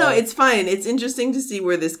topic. No, it's fine. It's interesting to see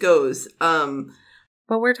where this goes.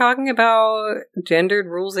 But we're talking about gendered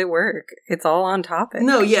rules at work. It's all on topic.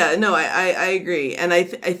 I agree. And I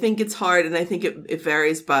think it's hard, and I think it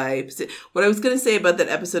varies by... What I was going to say about that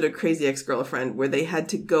episode of Crazy Ex-Girlfriend, where they had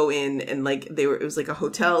to go in and like it was like a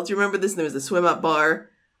hotel. Do you remember this? And there was a swim-up bar.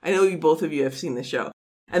 I know both of you have seen the show.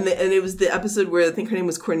 And it was the episode where I think her name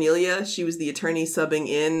was Cornelia. She was the attorney subbing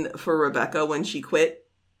in for Rebecca when she quit.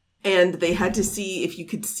 And they had to see if you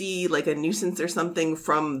could see like a nuisance or something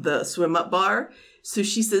from the swim-up bar. So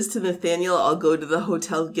she says to Nathaniel, I'll go to the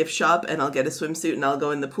hotel gift shop and I'll get a swimsuit and I'll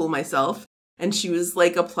go in the pool myself. and she was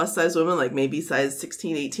like a plus size woman, like maybe size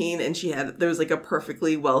 16, 18. And there was like a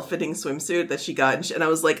perfectly well-fitting swimsuit that she got. And I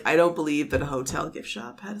was like, I don't believe that a hotel gift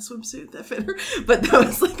shop had a swimsuit that fit her. But that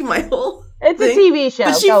was like my whole It's thing. a TV show.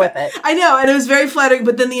 Go with it. I know. And it was very flattering.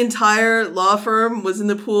 But then the entire law firm was in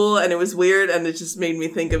the pool and it was weird. And it just made me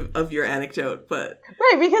think of your anecdote. But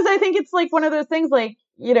Right. Because I think it's like one of those things like,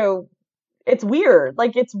 you know, it's weird.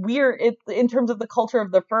 Like, it's weird. It's in terms of the culture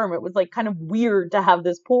of the firm. It was like kind of weird to have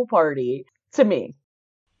this pool party to me.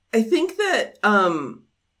 I think that,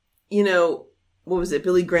 you know, what was it?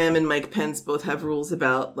 Billy Graham and Mike Pence both have rules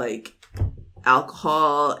about like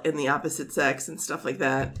alcohol and the opposite sex and stuff like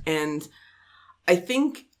that. And I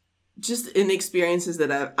think just in experiences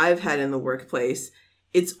that I've had in the workplace,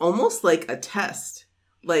 it's almost like a test.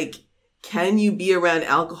 Like, can you be around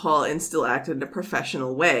alcohol and still act in a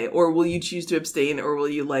professional way? Or will you choose to abstain, or will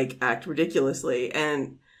you like act ridiculously?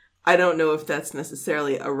 And I don't know if that's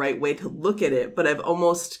necessarily a right way to look at it, but I've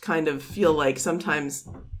almost kind of feel like sometimes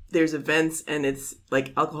there's events and it's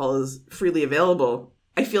like alcohol is freely available.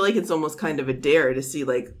 I feel like it's almost kind of a dare to see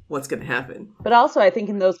like what's going to happen. But also I think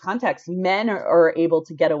in those contexts, men are able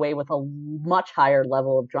to get away with a much higher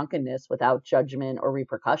level of drunkenness without judgment or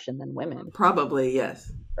repercussion than women. Probably,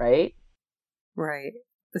 yes. Right? Right.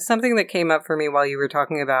 Something that came up for me while you were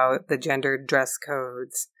talking about the gendered dress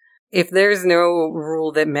codes. If there's no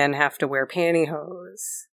rule that men have to wear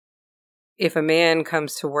pantyhose, if a man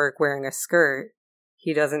comes to work wearing a skirt,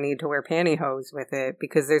 he doesn't need to wear pantyhose with it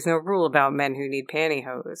because there's no rule about men who need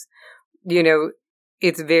pantyhose. You know,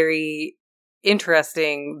 it's very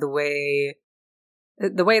interesting the way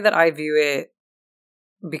that I view it,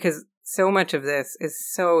 because so much of this is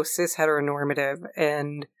so cis heteronormative,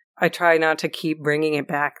 and I try not to keep bringing it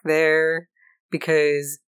back there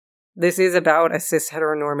because this is about a cis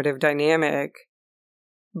heteronormative dynamic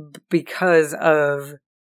because of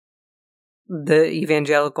the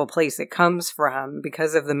evangelical place it comes from,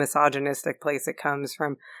 because of the misogynistic place it comes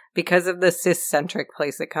from, because of the cis-centric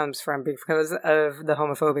place it comes from, because of the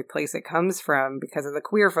homophobic place it comes from, because of the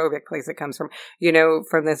queer-phobic place it comes from, you know,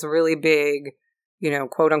 from this really big, you know,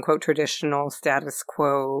 quote-unquote traditional status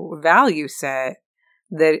quo value set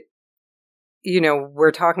that, you know,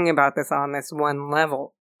 we're talking about this on this one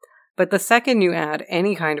level. But the second you add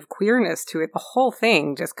any kind of queerness to it, the whole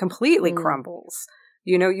thing just completely crumbles.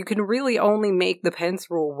 You know, you can really only make the Pence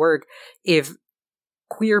rule work if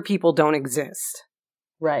queer people don't exist.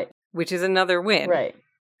 Right. Which is another win. Right.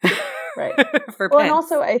 Right. For well, Pence. and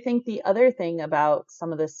also I think the other thing about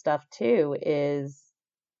some of this stuff too is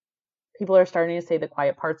people are starting to say the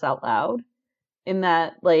quiet parts out loud, in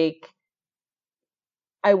that, like,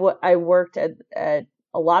 I worked at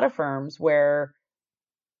a lot of firms where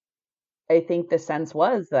I think the sense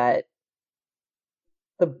was that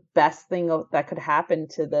the best thing that could happen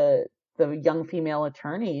to the young female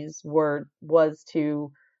attorneys was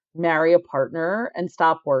to marry a partner and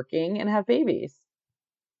stop working and have babies.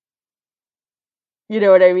 You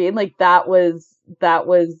know what I mean? Like that was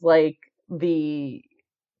like the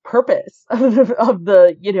purpose of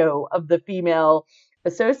the female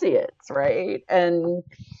associates, right? And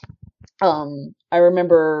I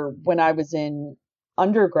remember when I was in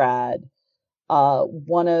undergrad,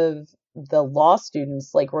 one of the law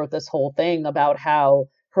students like wrote this whole thing about how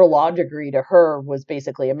her law degree to her was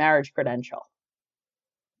basically a marriage credential,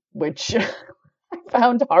 which I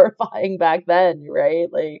found horrifying back then,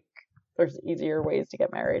 right? Like there's easier ways to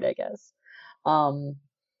get married, I guess.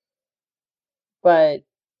 But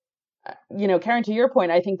you know, Karen, to your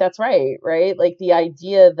point, I think that's right? Like the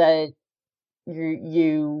idea that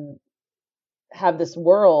you have this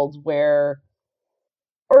world where,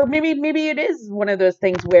 or maybe it is one of those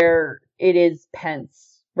things where it is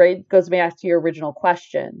Pence, right? Goes back to your original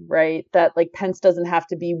question, right? That like Pence doesn't have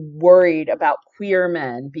to be worried about queer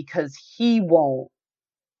men because he won't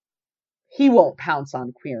pounce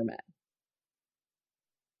on queer men.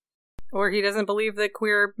 Or he doesn't believe that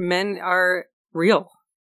queer men are real.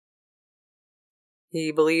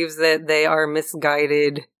 He believes that they are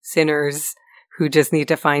misguided sinners who just need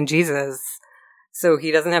to find Jesus. So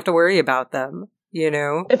he doesn't have to worry about them. You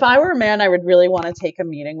know, if I were a man, I would really want to take a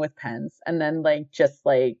meeting with Pence and then just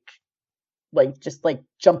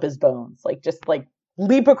jump his bones, just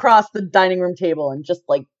leap across the dining room table and just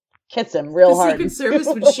kiss him real hard. The Secret Service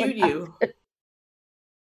would shoot you.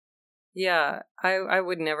 Yeah, I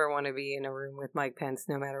would never want to be in a room with Mike Pence,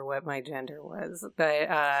 no matter what my gender was.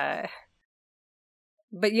 But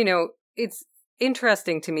you know, it's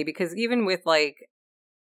interesting to me because even with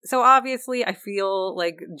so obviously, I feel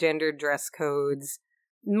like gendered dress codes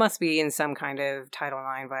must be in some kind of Title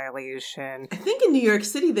IX violation. I think in New York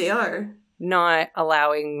City they are.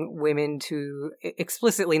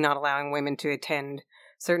 explicitly not allowing women to attend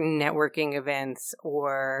certain networking events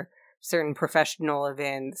or certain professional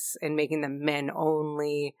events and making them men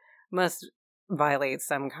only must violate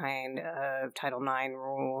some kind of Title IX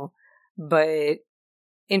rule. But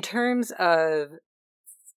in terms of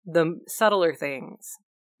the subtler things,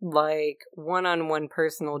 like one-on-one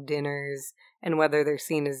personal dinners and whether they're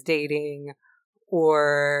seen as dating,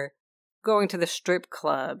 or going to the strip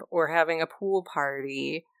club, or having a pool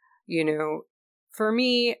party, for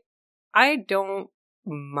me, I don't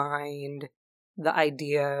mind the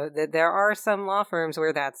idea that there are some law firms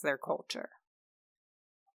where that's their culture.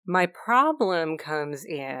 My problem comes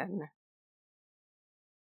in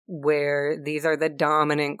where these are the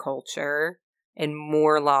dominant culture and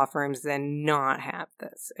more law firms than not have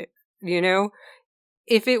this.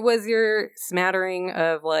 If it was your smattering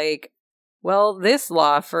of like, well, this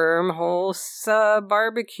law firm hosts a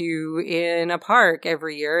barbecue in a park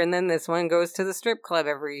every year, and then this one goes to the strip club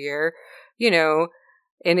every year,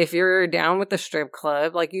 and if you're down with the strip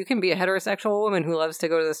club, like, you can be a heterosexual woman who loves to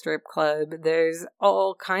go to the strip club. There's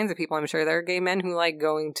all kinds of people. I'm sure there are gay men who like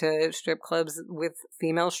going to strip clubs with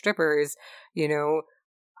female strippers.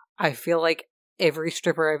 I feel like every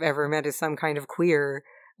stripper I've ever met is some kind of queer.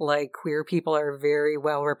 Like, queer people are very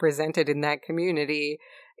well represented in that community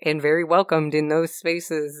and very welcomed in those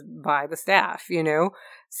spaces by the staff,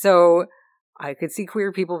 So I could see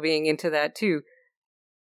queer people being into that too.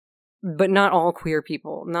 But not all queer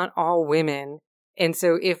people, not all women. And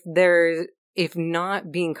so if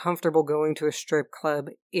not being comfortable going to a strip club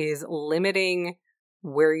is limiting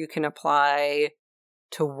where you can apply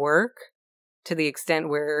to work to the extent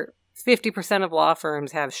where 50% of law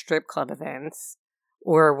firms have strip club events,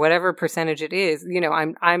 or whatever percentage it is,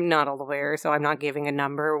 I'm not a lawyer, so I'm not giving a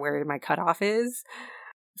number where my cutoff is.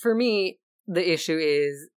 For me, the issue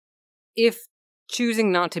is, if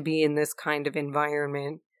choosing not to be in this kind of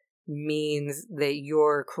environment means that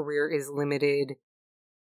your career is limited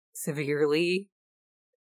severely,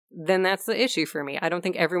 then that's the issue for me. I don't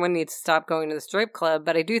think everyone needs to stop going to the strip club,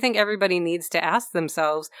 but I do think everybody needs to ask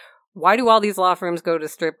themselves, why do all these law firms go to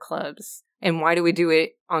strip clubs? And why do we do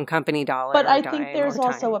it on company dollar? But I think there's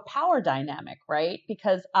also a power dynamic, right?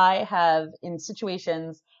 Because I have, in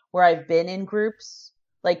situations where I've been in groups,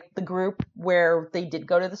 like the group where they did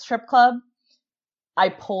go to the strip club, I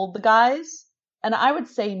polled the guys, and I would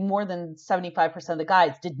say more than 75% of the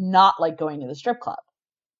guys did not like going to the strip club.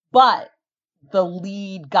 But the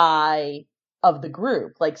lead guy of the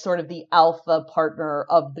group, like sort of the alpha partner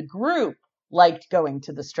of the group, liked going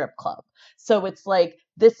to the strip club. So it's like,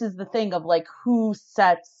 this is the thing of like, who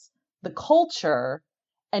sets the culture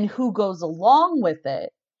and who goes along with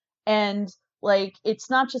it. And like, it's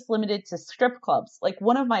not just limited to strip clubs. Like,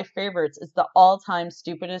 one of my favorites is the all-time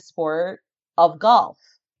stupidest sport of golf.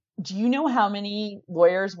 Do you know how many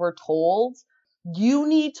lawyers were told, you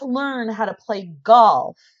need to learn how to play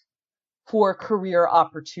golf for career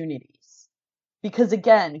opportunities? Because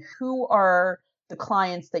again, who are the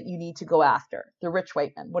clients that you need to go after? The rich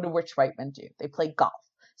white men. What do rich white men do? They play golf.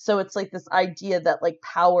 So it's like this idea that like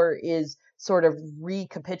power is sort of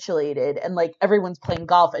recapitulated, and like everyone's playing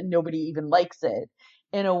golf and nobody even likes it,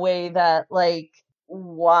 in a way that like,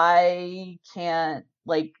 why can't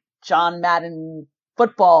like John Madden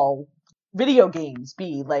football video games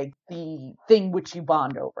be like the thing which you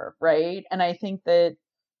bond over, right? And I think that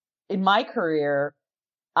in my career,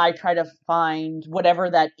 I try to find whatever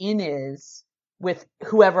that in is with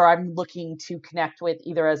whoever I'm looking to connect with,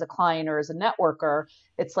 either as a client or as a networker.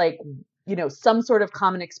 It's like, some sort of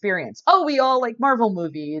common experience. Oh, we all like Marvel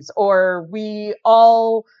movies, or we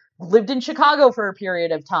all lived in Chicago for a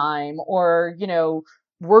period of time, or,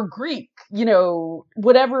 we're Greek,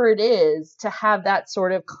 whatever it is, to have that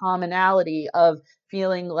sort of commonality of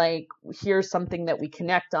feeling like here's something that we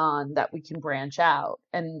connect on, that we can branch out.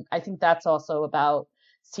 And I think that's also about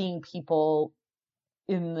seeing people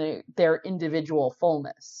in their individual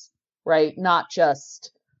fullness, right? Not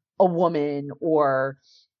just a woman or,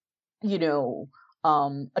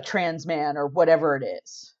 a trans man or whatever it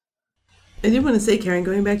is. I did want to say, Karen,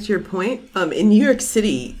 going back to your point, in New York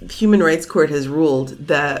City, the Human Rights Court has ruled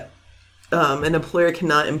that an employer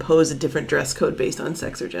cannot impose a different dress code based on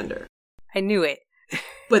sex or gender. I knew it.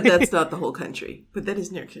 But that's not the whole country. But that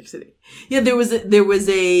is New York City. Yeah, there was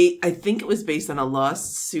a I think it was based on a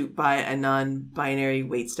lawsuit by a non-binary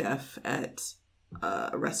waitstaff at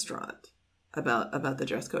a restaurant about the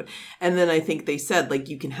dress code. And then I think they said, like,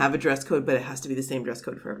 you can have a dress code, but it has to be the same dress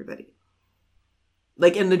code for everybody.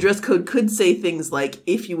 Like, and the dress code could say things like,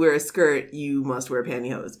 if you wear a skirt, you must wear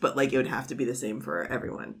pantyhose. But, like, it would have to be the same for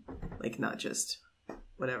everyone. Like, not just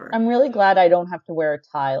whatever. I'm really glad I don't have to wear a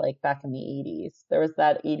tie like back in the 80s. There was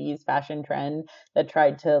that 80s fashion trend that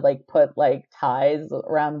tried to like put like ties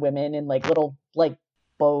around women and like little like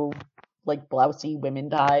bow like blousey women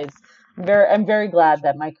ties. I'm very glad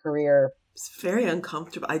that my career. It's very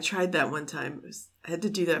uncomfortable. I tried that one time. I had to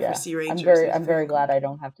do that for Sea Rangers. I'm very glad I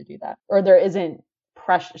don't have to do that, or there isn't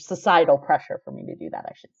societal pressure for me to do that,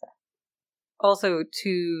 I should say. Also,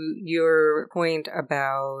 to your point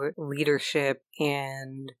about leadership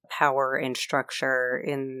and power and structure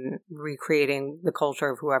in recreating the culture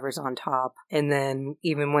of whoever's on top, and then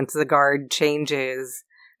even once the guard changes,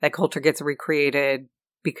 that culture gets recreated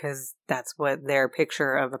because that's what their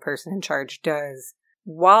picture of a person in charge does.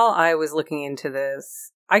 While I was looking into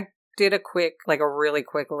this, I did a really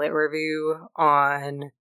quick lit review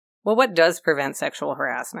on, well, what does prevent sexual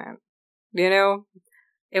harassment? You know?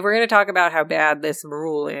 If we're going to talk about how bad this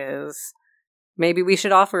rule is, maybe we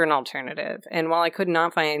should offer an alternative. And while I could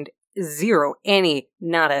not find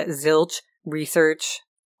nada, zilch research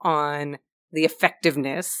on the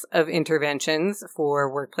effectiveness of interventions for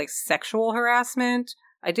workplace sexual harassment,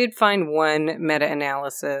 I did find one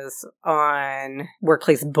meta-analysis on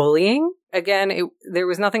workplace bullying. Again, there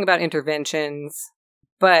was nothing about interventions,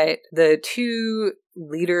 but the two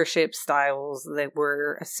leadership styles that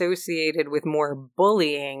were associated with more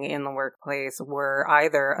bullying in the workplace were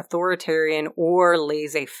either authoritarian or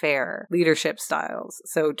laissez-faire leadership styles.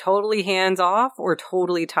 So totally hands-off or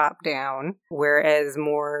totally top-down, whereas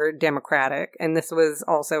more democratic. And this was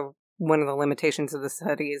also one of the limitations of the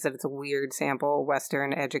study is that it's a weird sample,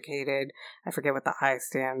 Western educated. I forget what the I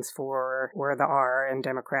stands for, or the R in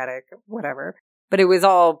democratic, whatever. But it was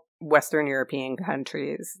all Western European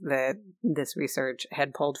countries that this research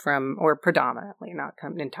had pulled from, or predominantly, not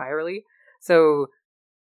entirely. So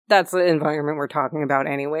that's the environment we're talking about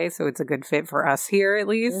anyway, so it's a good fit for us here at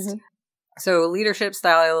least. Mm-hmm. So leadership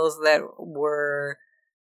styles that were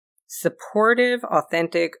supportive,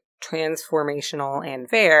 authentic, transformational, and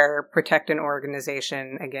fair protect an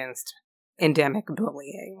organization against endemic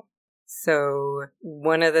bullying. So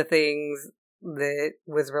one of the things that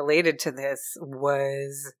was related to this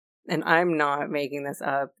was, and I'm not making this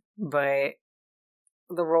up, but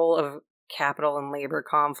the role of capital and labor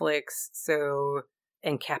conflicts,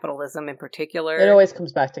 and capitalism in particular. It always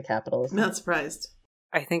comes back to capitalism. Not surprised.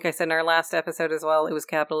 I think I said in our last episode as well, it was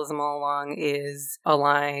capitalism all along, is a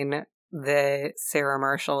line that Sarah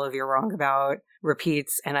Marshall of You're Wrong About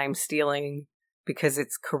repeats, and I'm stealing because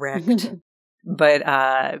it's correct. But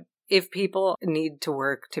if people need to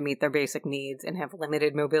work to meet their basic needs and have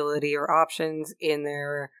limited mobility or options in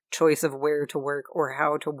their choice of where to work or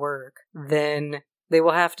how to work, then they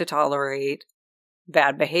will have to tolerate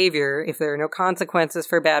bad behavior. If there are no consequences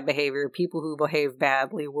for bad behavior, people who behave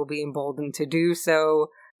badly will be emboldened to do so.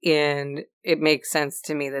 And it makes sense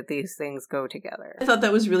to me that these things go together. I thought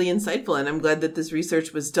that was really insightful, and I'm glad that this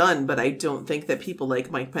research was done, but I don't think that people like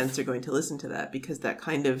Mike Pence are going to listen to that, because that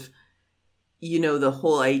kind of, the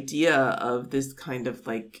whole idea of this kind of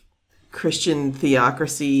like Christian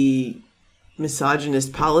theocracy,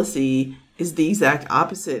 misogynist policy is the exact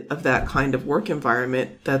opposite of that kind of work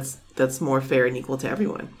environment that's more fair and equal to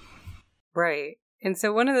everyone. Right. And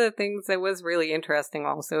so one of the things that was really interesting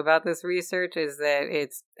also about this research is that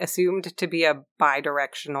it's assumed to be a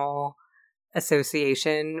bidirectional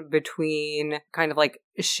association between kind of like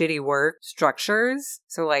shitty work structures.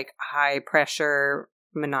 So like high pressure,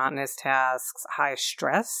 monotonous tasks, high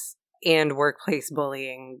stress, and workplace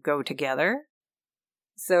bullying go together.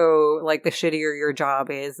 So like the shittier your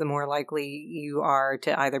job is, the more likely you are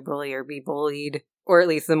to either bully or be bullied. Or at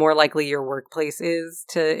least the more likely your workplace is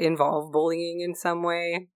to involve bullying in some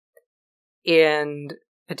way. And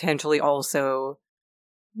potentially also,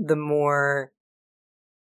 the more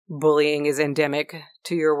bullying is endemic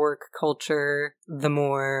to your work culture, the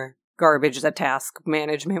more garbage the task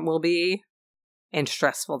management will be and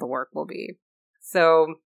stressful the work will be.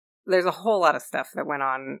 So there's a whole lot of stuff that went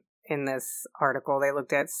on in this article. They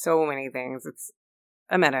looked at so many things. It's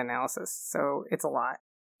a meta-analysis, so it's a lot.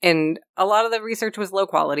 And a lot of the research was low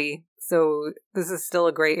quality, so this is still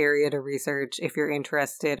a great area to research if you're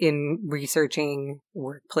interested in researching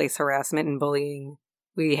workplace harassment and bullying.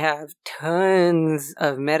 We have tons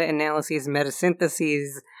of meta-analyses,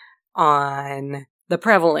 meta-syntheses on the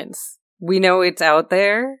prevalence. We know it's out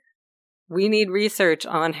there. We need research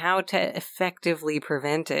on how to effectively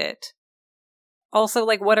prevent it. Also,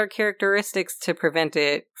 like, what are characteristics to prevent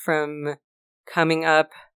it from coming up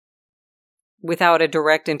without a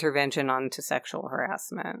direct intervention onto sexual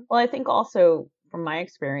harassment? Well, I think also from my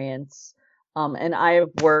experience, and I have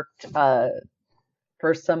worked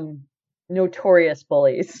for some notorious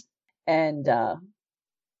bullies, and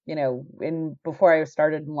before I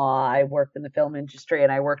started in law, I worked in the film industry,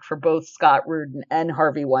 and I worked for both Scott Rudin and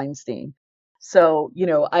Harvey Weinstein. So,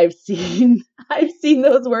 I've seen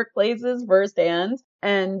those workplaces firsthand.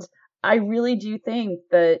 And I really do think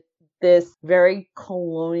that this very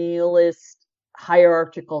colonialist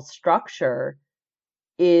hierarchical structure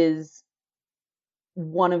is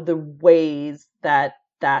one of the ways that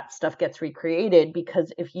stuff gets recreated,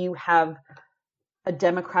 because if you have a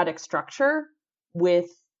democratic structure with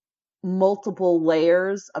multiple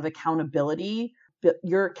layers of accountability, but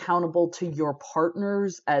you're accountable to your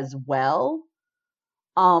partners as well,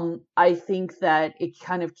 I think that it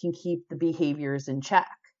kind of can keep the behaviors in check,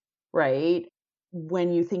 right?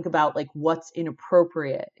 When you think about like what's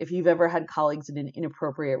inappropriate, if you've ever had colleagues in an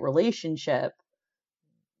inappropriate relationship,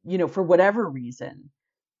 for whatever reason,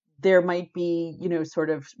 there might be, sort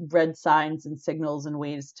of red signs and signals and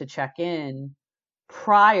ways to check in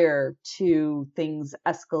prior to things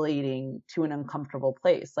escalating to an uncomfortable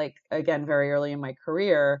place. Like, again, very early in my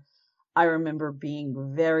career, I remember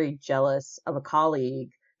being very jealous of a colleague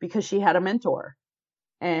because she had a mentor.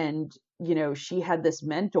 And, she had this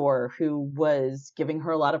mentor who was giving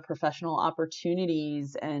her a lot of professional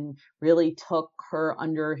opportunities and really took her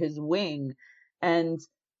under his wing. And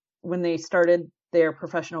when they started their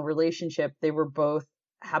professional relationship, they were both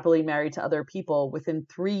happily married to other people. Within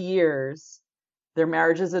 3 years, their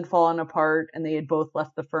marriages had fallen apart and they had both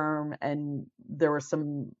left the firm, and there were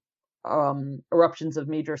some eruptions of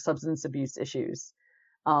major substance abuse issues.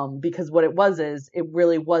 Because what it was is it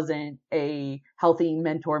really wasn't a healthy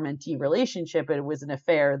mentor-mentee relationship. It was an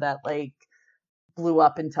affair that like blew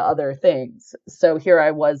up into other things. So here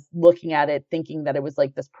I was looking at it thinking that it was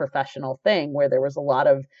like this professional thing where there was a lot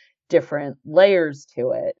of different layers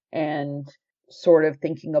to it, and sort of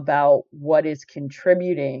thinking about what is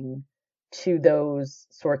contributing to those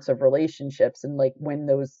sorts of relationships, and like when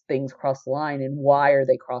those things cross the line and why are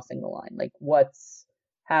they crossing the line, like what's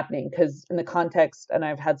happening. Because in the context, and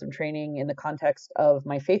I've had some training in the context of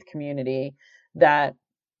my faith community, that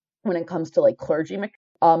when it comes to like clergy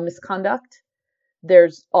misconduct,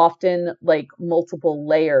 there's often like multiple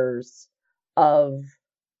layers of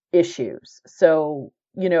issues. So,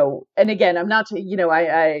 and again, I'm not,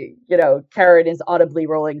 Karen is audibly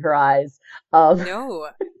rolling her eyes. No,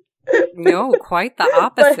 quite the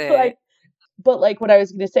opposite. But what I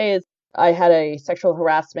was going to say is I had a sexual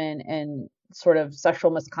harassment and sort of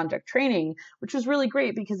sexual misconduct training, which was really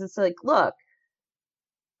great because it's like, look,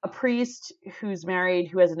 a priest who's married,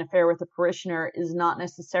 who has an affair with a parishioner, is not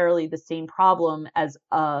necessarily the same problem as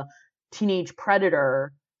a teenage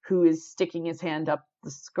predator who is sticking his hand up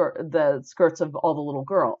the skirts of all the little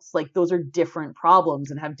girls. Like, those are different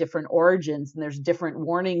problems and have different origins, and there's different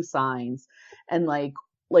warning signs. And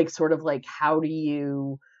sort of like, how do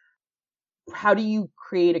you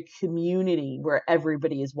create a community where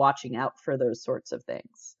everybody is watching out for those sorts of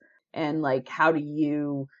things? And like, how do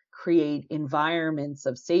you create environments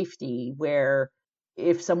of safety where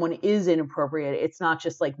if someone is inappropriate, it's not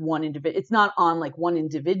just like one individual, it's not on like one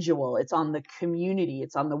individual, it's on the community,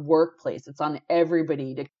 it's on the workplace, it's on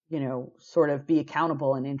everybody to, sort of be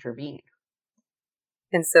accountable and intervene.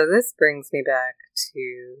 And so this brings me back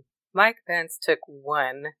to Mike Pence took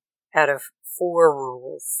 1 out of 4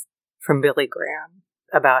 rules from Billy Graham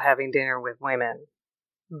about having dinner with women.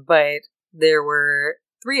 But there were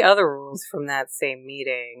 3 other rules from that same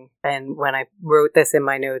meeting. And when I wrote this in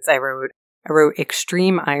my notes, I wrote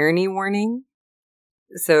extreme irony warning.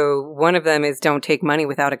 So one of them is don't take money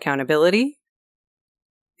without accountability.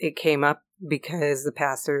 It came up because the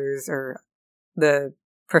pastors or the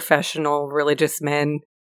professional religious men,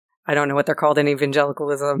 I don't know what they're called in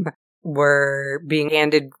evangelicalism, were being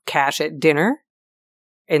handed cash at dinner.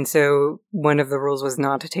 And so one of the rules was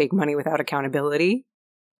not to take money without accountability.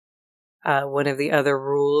 One of the other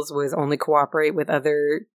rules was only cooperate with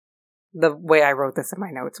the way I wrote this in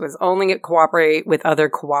my notes was only cooperate with other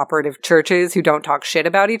cooperative churches who don't talk shit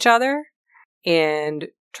about each other, and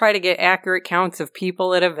try to get accurate counts of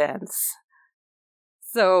people at events.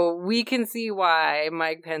 So we can see why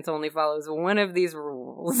Mike Pence only follows one of these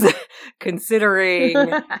rules, considering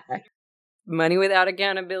money without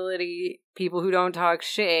accountability, people who don't talk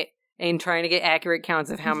shit, and trying to get accurate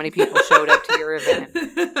counts of how many people showed up to your event.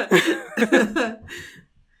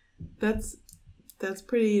 That's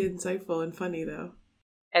pretty insightful and funny, though.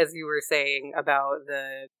 As you were saying about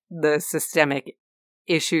the systemic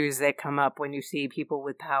issues that come up when you see people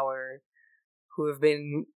with power who have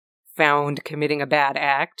been found committing a bad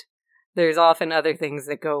act, there's often other things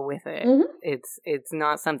that go with it. Mm-hmm. It's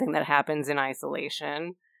not something that happens in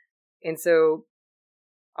isolation. And so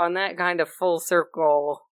on that kind of full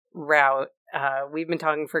circle route, We've been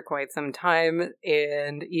talking for quite some time,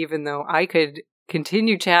 and even though I could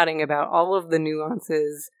continue chatting about all of the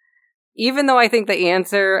nuances, even though I think the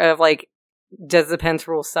answer of, like, does the Pence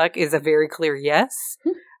rule suck is a very clear yes,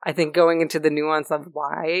 I think going into the nuance of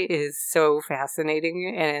why is so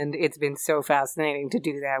fascinating, and it's been so fascinating to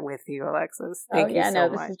do that with you, Alexis. Thank you so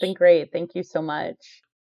much. This has been great. Thank you so much.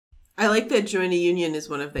 I like that join a union is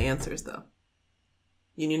one of the answers, though.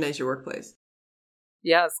 Unionize your workplace.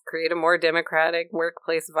 Yes, create a more democratic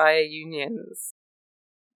workplace via unions.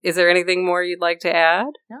 Is there anything more you'd like to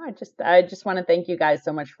add? No, I just want to thank you guys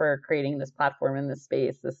so much for creating this platform and this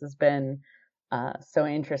space. This has been so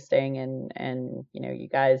interesting, and you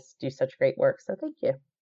guys do such great work. So thank you.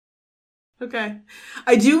 Okay.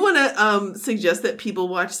 I do want to suggest that people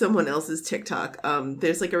watch someone else's TikTok.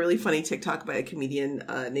 There's like a really funny TikTok by a comedian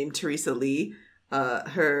named Teresa Lee.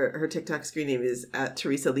 Her TikTok screen name is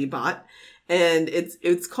 @TeresaLeeBot. And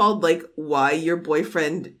it's called, like, why your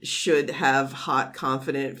boyfriend should have hot,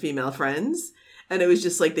 confident female friends. And it was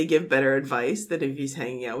just like they give better advice than if he's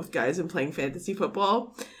hanging out with guys and playing fantasy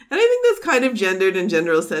football. And I think that's kind of gendered and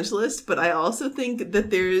gender essentialist, but I also think that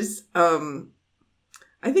there's something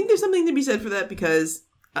to be said for that, because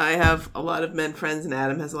I have a lot of men friends and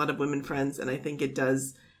Adam has a lot of women friends, and I think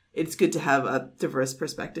it's good to have diverse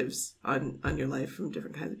perspectives on your life from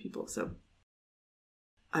different kinds of people. So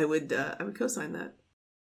I would co-sign that.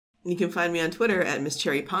 You can find me on Twitter at Miss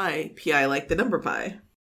Cherry Pie, P-I like the number pi.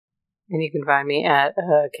 And you can find me at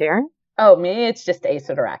Karen. Oh, me, it's just A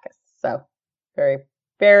Soterakis. So very,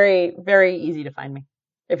 very, very easy to find me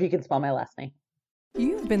if you can spell my last name.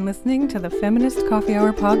 You've been listening to the Feminist Coffee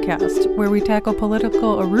Hour podcast, where we tackle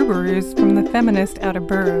political arubarus from the feminist outer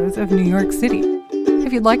boroughs of New York City.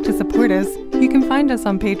 If you'd like to support us, you can find us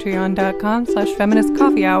on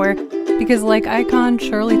patreon.com/feministcoffeehour, because like icon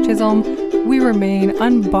Shirley Chisholm, we remain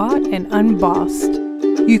unbought and unbossed.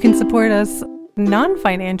 You can support us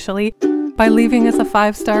non-financially by leaving us a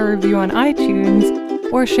 5-star review on iTunes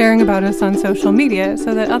or sharing about us on social media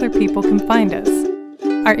so that other people can find us.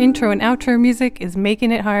 Our intro and outro music is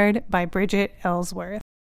Making It Hard by Bridget Ellsworth.